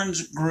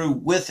thorns grew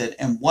with it.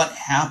 And what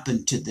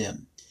happened to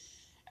them?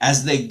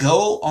 As they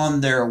go on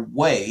their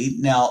way,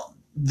 now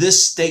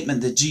this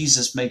statement that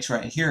Jesus makes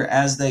right here,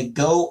 as they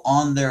go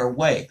on their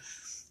way.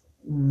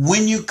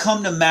 When you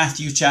come to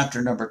Matthew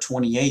chapter number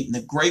 28 and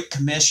the Great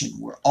Commission,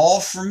 we're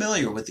all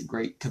familiar with the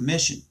Great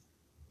Commission.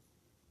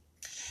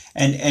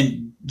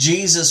 And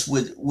Jesus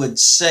would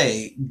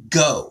say,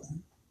 go,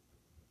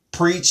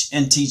 preach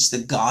and teach the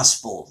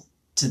gospel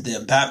to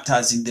them,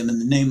 baptizing them in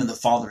the name of the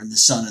Father and the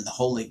Son and the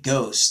Holy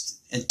Ghost,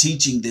 and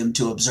teaching them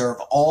to observe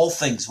all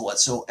things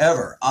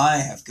whatsoever I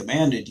have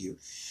commanded you.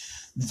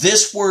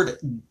 This word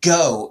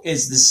go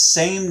is the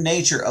same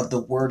nature of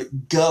the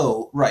word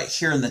go right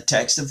here in the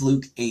text of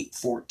Luke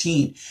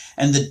 8:14.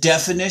 And the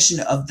definition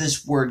of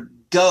this word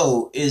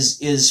go is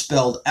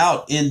spelled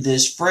out in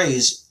this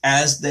phrase,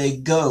 as they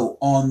go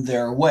on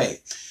their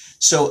way.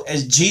 So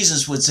as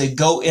Jesus would say,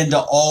 go into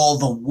all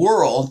the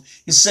world,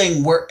 he's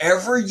saying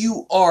wherever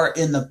you are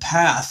in the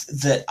path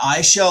that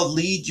I shall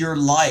lead your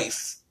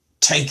life,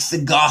 take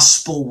the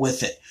gospel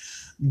with it.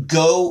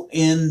 Go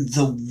in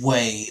the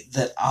way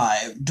that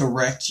I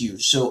direct you.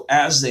 So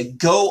as they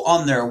go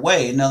on their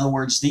way, in other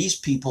words, these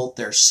people,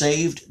 they're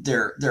saved,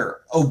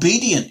 they're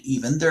obedient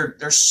even, they're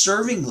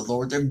serving the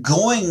Lord, they're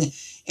going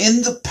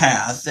in the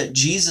path that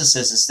Jesus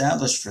has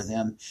established for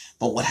them.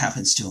 But what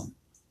happens to them?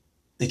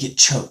 They get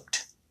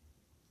choked.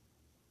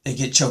 They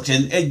get choked.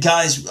 And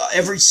guys,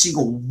 every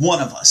single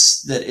one of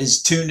us that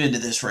is tuned into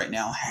this right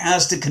now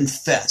has to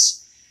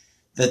confess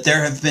that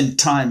there have been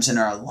times in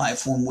our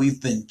life when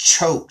we've been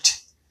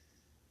choked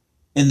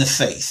in the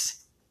faith.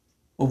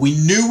 Well, we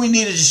knew we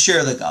needed to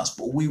share the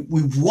gospel. We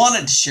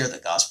wanted to share the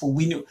gospel.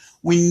 We knew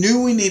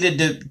we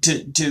needed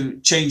to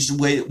change the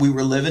way that we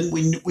were living.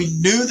 We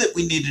knew that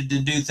we needed to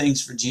do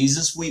things for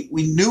Jesus. We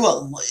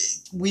knew,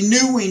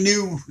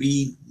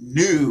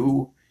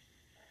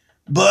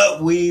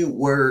 but we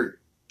were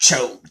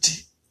choked.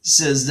 It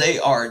says they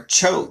are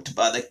choked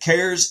by the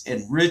cares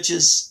and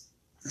riches,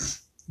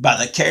 by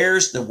the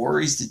cares, the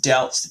worries, the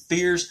doubts, the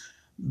fears,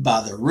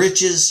 by the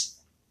riches,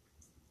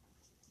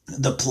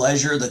 the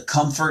pleasure, the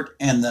comfort,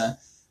 and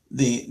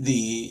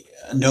the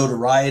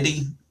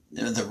notoriety,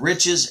 the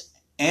riches,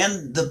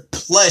 and the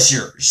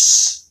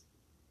pleasures,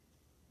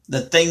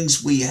 the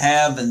things we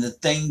have and the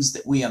things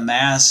that we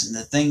amass and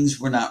the things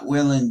we're not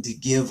willing to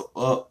give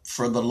up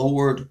for the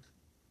Lord.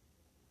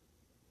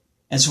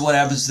 And so what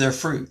happens to their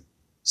fruit?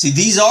 See,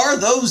 these are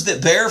those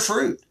that bear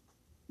fruit.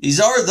 These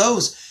are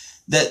those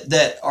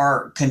that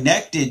are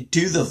connected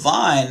to the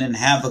vine and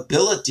have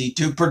ability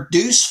to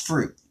produce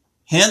fruit.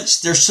 Hence,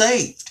 they're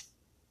saved.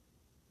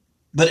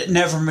 But it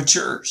never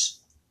matures.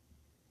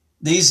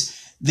 These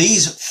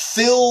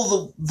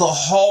fill the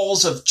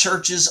halls of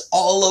churches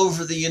all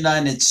over the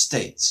United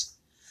States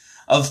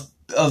of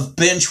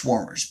bench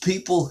warmers,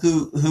 people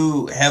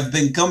who have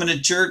been coming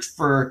to church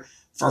for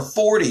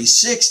 40,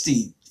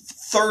 60,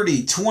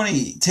 30,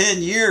 20,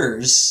 10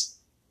 years,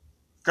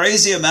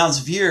 crazy amounts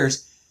of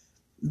years,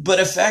 but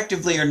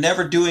effectively are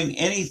never doing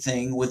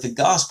anything with the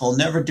gospel,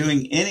 never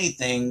doing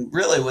anything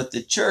really with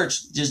the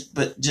church,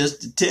 but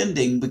just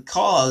attending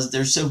because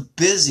they're so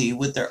busy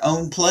with their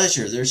own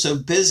pleasure. They're so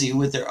busy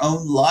with their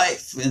own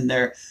life, and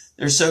they're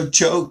so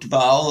choked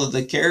by all of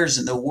the cares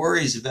and the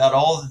worries about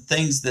all the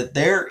things that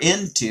they're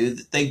into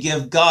that they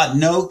give God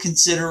no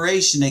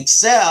consideration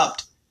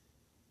except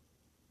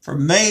for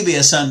maybe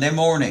a Sunday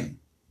morning,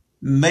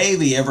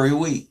 maybe every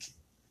week.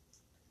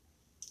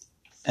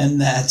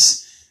 And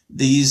that's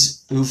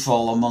these who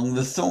fall among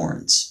the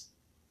thorns.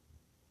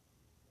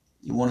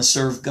 You want to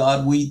serve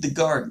God, weed the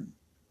garden.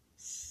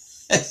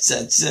 It's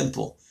that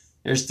simple.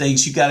 There's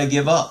things you got to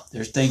give up.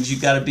 There's things you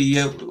got to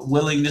be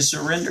willing to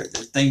surrender.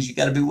 There's things you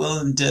got to be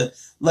willing to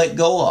let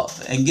go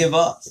of and give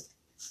up.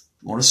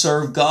 You want to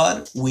serve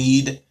God,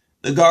 weed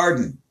the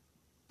garden.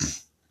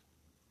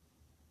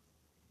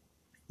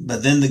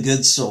 But then the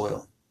good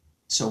soil.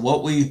 So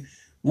what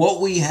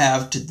we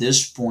have to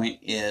this point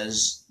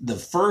is the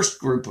first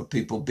group of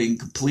people being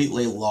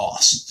completely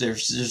lost.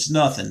 There's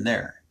nothing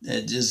there.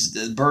 It just,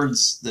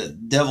 the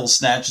devil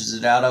snatches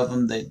it out of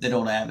them. They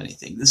don't have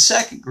anything. The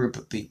second group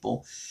of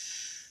people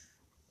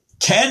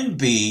can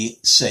be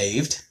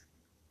saved.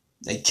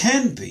 They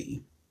can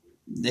be.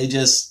 They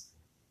just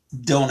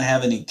don't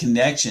have any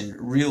connection,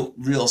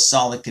 real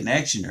solid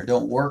connection, or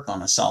don't work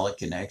on a solid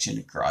connection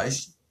to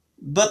Christ.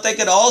 But they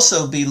could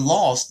also be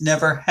lost,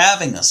 never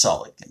having a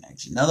solid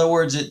connection. In other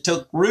words, it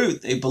took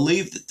root. They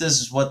believed that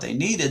this is what they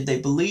needed. They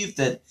believed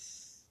that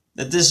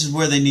this is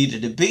where they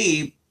needed to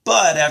be.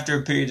 But after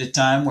a period of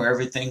time where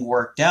everything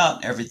worked out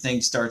and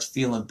everything starts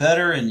feeling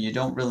better and you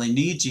don't really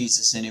need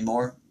Jesus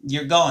anymore,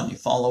 you're gone. You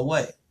fall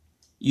away.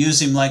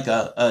 Use him like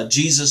a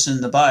Jesus in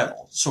the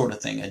Bible sort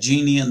of thing, a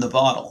genie in the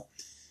bottle.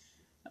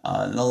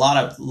 And a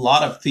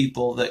lot of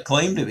people that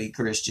claim to be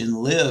Christian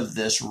live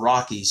this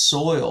rocky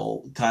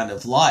soil kind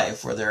of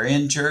life where they're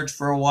in church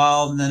for a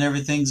while and then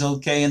everything's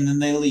okay, and then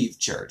they leave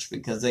church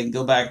because they can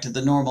go back to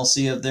the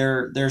normalcy of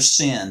their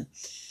sin.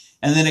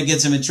 And then it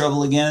gets them in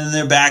trouble again, and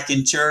they're back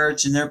in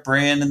church and they're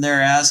praying and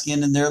they're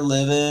asking and they're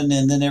living,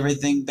 and then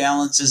everything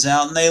balances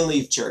out and they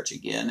leave church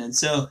again. And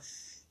so,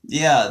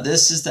 yeah,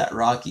 this is that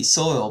rocky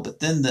soil.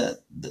 But then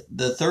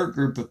the third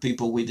group of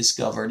people we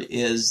discovered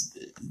is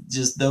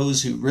just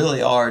those who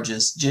really are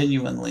just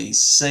genuinely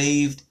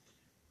saved,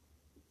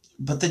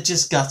 but they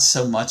just got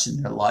so much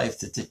in their life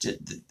that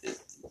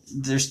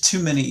there's too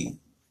many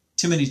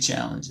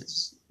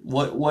challenges.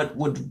 What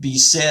would be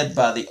said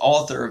by the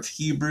author of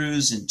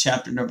Hebrews in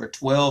chapter number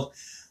 12,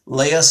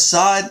 lay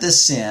aside the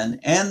sin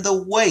and the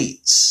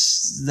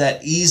weights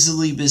that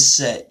easily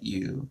beset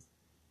you,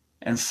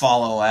 and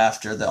follow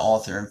after the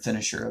author and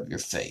finisher of your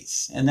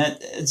faith. And that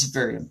it's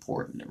very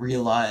important to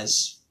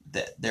realize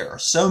that there are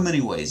so many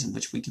ways in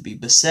which we can be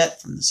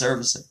beset from the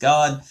service of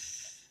God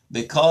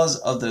because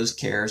of those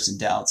cares and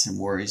doubts and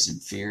worries and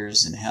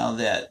fears, and how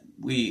that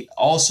we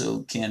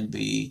also can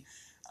be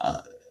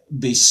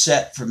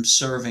beset from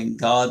serving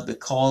God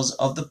because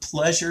of the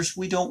pleasures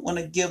we don't want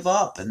to give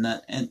up, and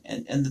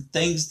the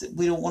things that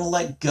we don't want to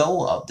let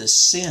go of, the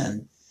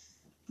sin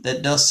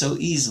that does so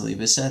easily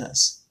beset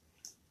us.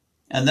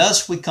 And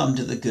thus we come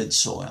to the good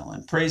soil.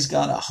 And praise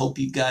God, I hope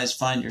you guys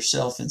find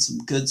yourself in some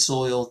good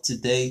soil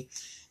today.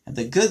 And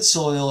the good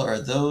soil are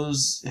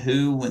those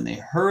who, when they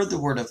heard the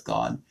word of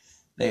God,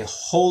 they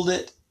hold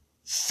it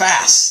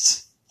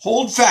fast.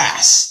 Hold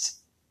fast.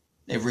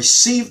 They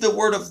received the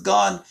word of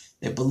God.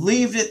 They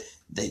believed it.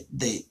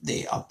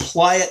 They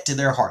apply it to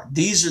their heart.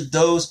 These are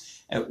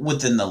those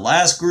within the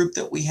last group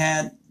that we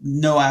had,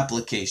 no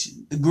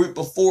application. The group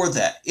before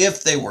that,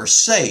 if they were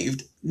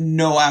saved,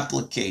 no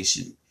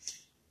application.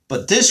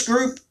 But this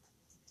group,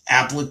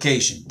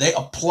 application. They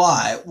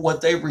apply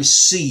what they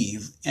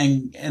receive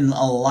and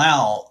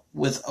allow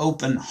with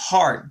open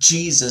heart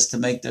Jesus to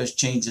make those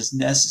changes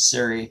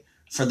necessary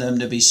for them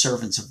to be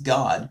servants of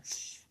God.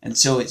 And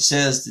so it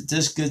says that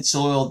this good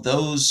soil,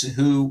 those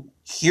who,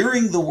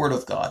 hearing the word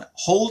of God,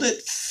 hold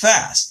it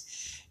fast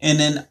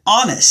in an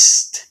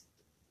honest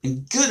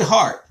and good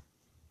heart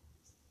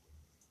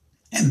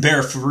and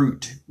bear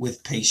fruit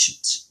with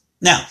patience.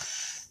 Now,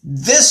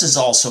 this is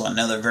also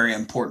another very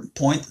important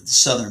point that the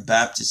Southern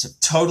Baptists have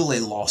totally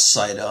lost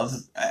sight of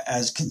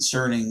as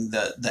concerning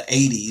the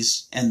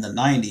 80s and the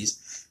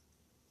 90s,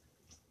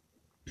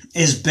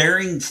 is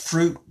bearing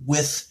fruit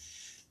with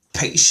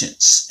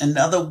patience. In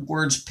other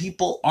words,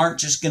 people aren't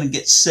just going to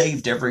get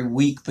saved every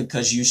week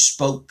because you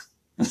spoke.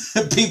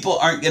 People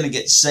aren't going to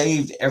get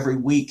saved every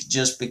week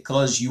just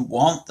because you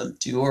want them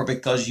to, or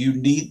because you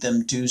need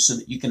them to, so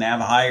that you can have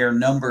higher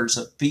numbers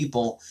of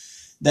people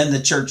than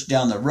the church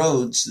down the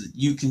road, so that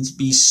you can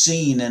be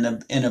seen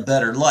in a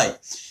better light.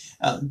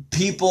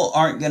 People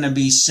aren't going to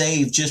be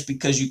saved just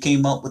because you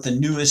came up with the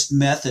newest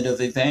method of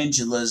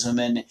evangelism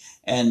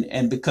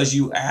and because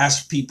you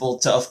ask people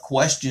tough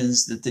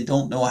questions that they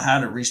don't know how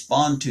to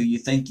respond to. You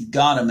think you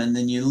got them, and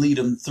then you lead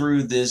them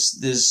through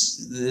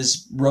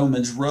this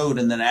Romans road,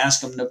 and then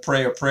ask them to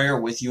pray a prayer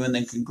with you, and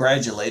then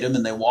congratulate them,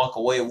 and they walk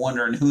away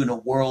wondering who in the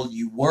world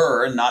you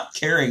were and not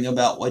caring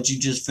about what you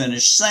just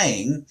finished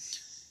saying.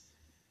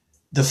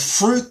 The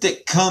fruit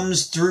that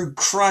comes through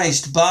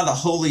Christ by the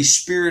Holy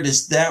Spirit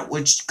is that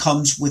which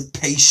comes with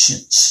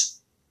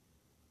patience.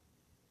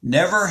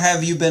 Never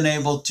have you been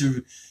able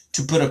to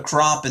put a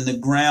crop in the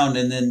ground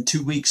and then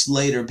 2 weeks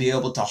later be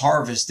able to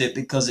harvest it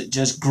because it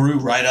just grew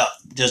right up.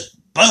 Just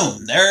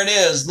boom, there it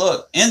is.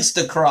 Look,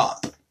 insta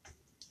crop.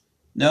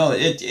 No,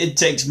 it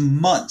takes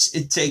months.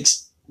 It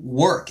takes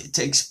work. It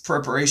takes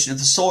preparation of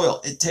the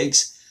soil. It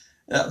takes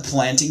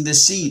planting the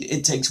seed.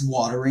 It takes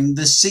watering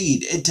the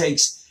seed. It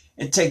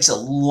takes a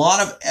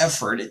lot of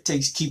effort. It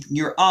takes keeping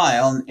your eye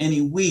on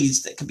any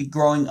weeds that could be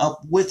growing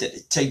up with it.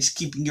 It takes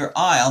keeping your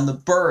eye on the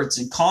birds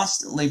and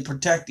constantly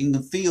protecting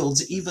the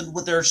fields even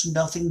when there's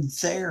nothing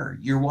there.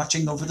 You're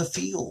watching over the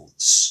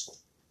fields.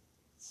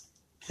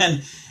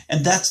 And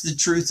that's the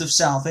truth of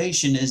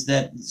salvation, is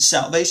that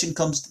salvation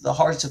comes to the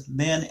hearts of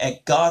men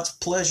at God's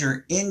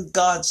pleasure, in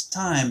God's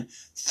time,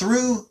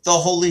 through the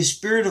Holy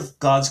Spirit of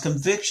God's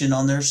conviction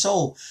on their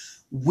soul.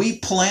 We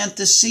plant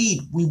the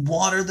seed, we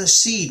water the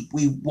seed,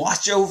 we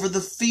watch over the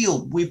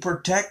field, we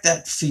protect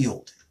that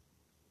field.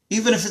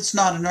 Even if it's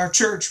not in our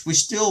church, we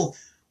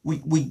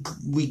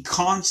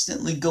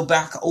constantly go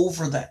back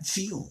over that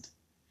field.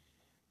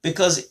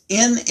 Because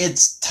in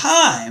its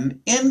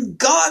time, in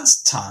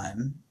God's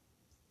time,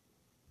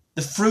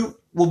 the fruit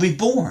will be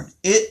born.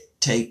 It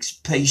takes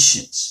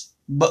patience.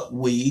 But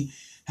we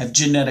have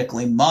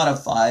genetically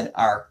modified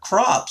our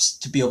crops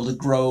to be able to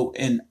grow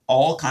in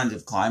all kinds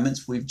of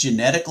climates. We've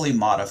genetically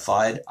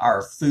modified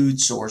our food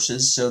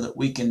sources so that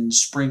we can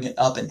spring it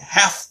up in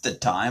half the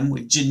time.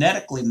 We've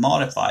genetically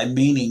modified,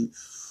 meaning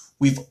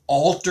we've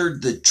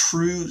altered the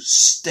true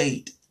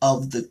state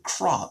of the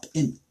crop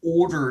in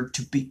order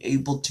to be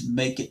able to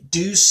make it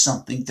do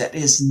something that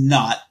is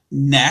not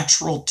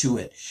natural to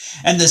it.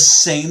 And the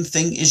same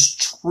thing is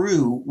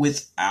true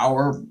with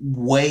our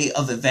way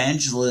of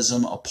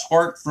evangelism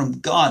apart from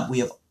God. We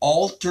have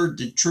altered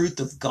the truth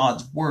of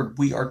God's word.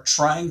 We are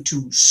trying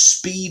to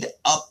speed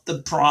up the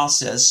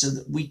process so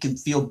that we can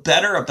feel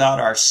better about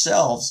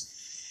ourselves,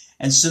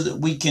 and so that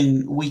we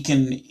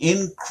can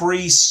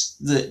increase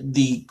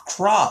the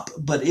crop,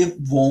 but it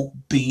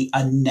won't be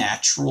a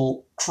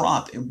natural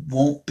crop. It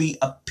won't be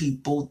a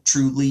people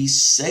truly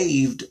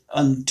saved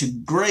unto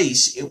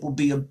grace. It will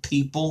be a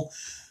people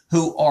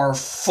who are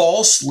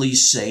falsely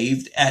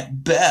saved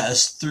at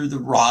best through the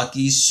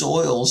rocky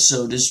soil,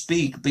 so to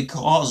speak,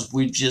 because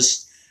we've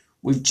just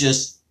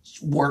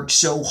worked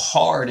so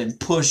hard and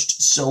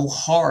pushed so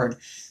hard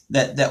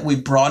that we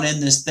brought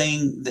in this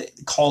thing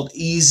called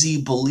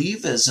easy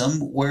believism,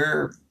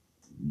 where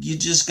you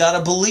just got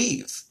to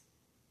believe.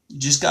 You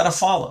just got to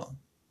follow.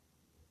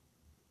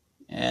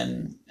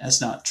 And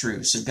that's not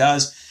true. So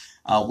guys,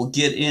 we'll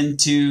get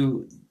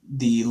into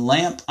the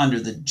lamp under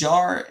the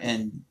jar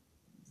and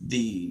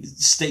the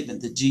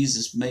statement that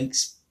Jesus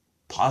makes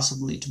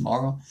possibly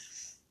tomorrow.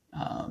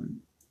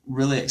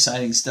 Really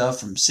exciting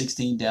stuff from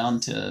 16 down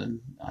to,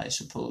 I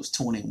suppose,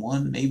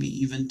 21, maybe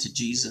even to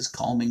Jesus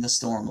calming a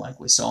storm like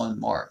we saw in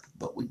Mark.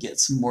 But we get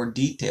some more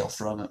detail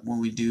from it when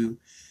we do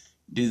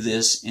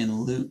this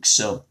in Luke.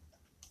 So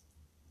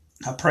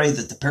I pray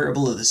that the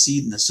parable of the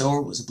seed and the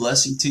sower was a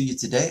blessing to you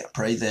today. I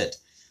pray that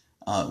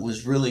it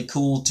was really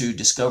cool to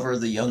discover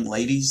the young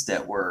ladies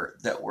that were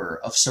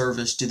of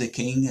service to the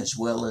King, as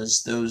well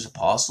as those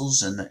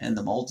apostles and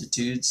the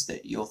multitudes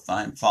that you'll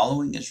find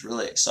following. It's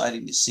really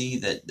exciting to see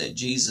that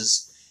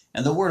Jesus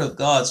and the Word of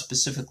God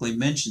specifically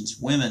mentions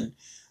women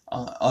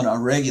on a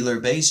regular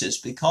basis,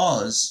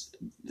 because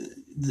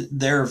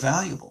they're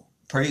valuable.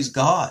 Praise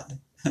God.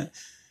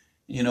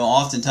 You know,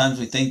 oftentimes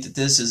we think that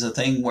this is a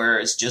thing where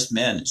it's just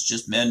men. It's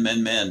just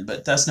men,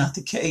 but that's not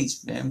the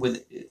case, man.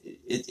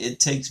 It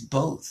takes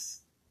both.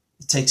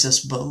 It takes us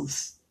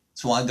both.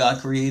 That's why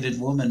God created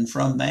woman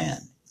from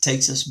man. It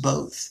takes us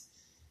both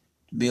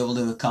to be able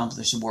to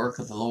accomplish the work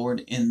of the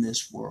Lord in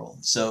this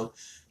world. So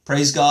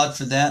praise God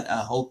for that.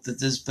 I hope that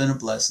this has been a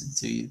blessing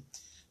to you.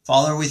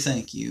 Father, we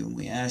thank you, and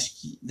we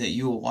ask that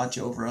you will watch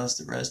over us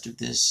the rest of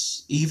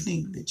this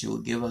evening, that you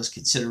will give us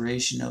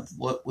consideration of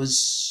what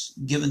was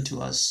given to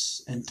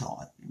us and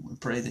taught. And we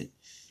pray that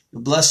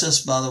you'll bless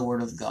us by the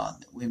word of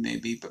God, that we may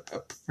be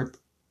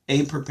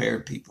a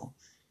prepared people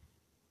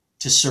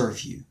to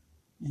serve you.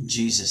 In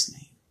Jesus'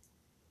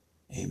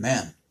 name,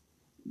 amen.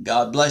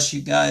 God bless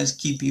you guys,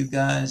 keep you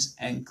guys,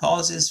 and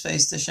cause his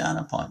face to shine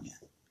upon you.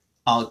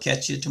 I'll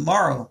catch you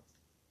tomorrow.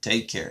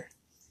 Take care.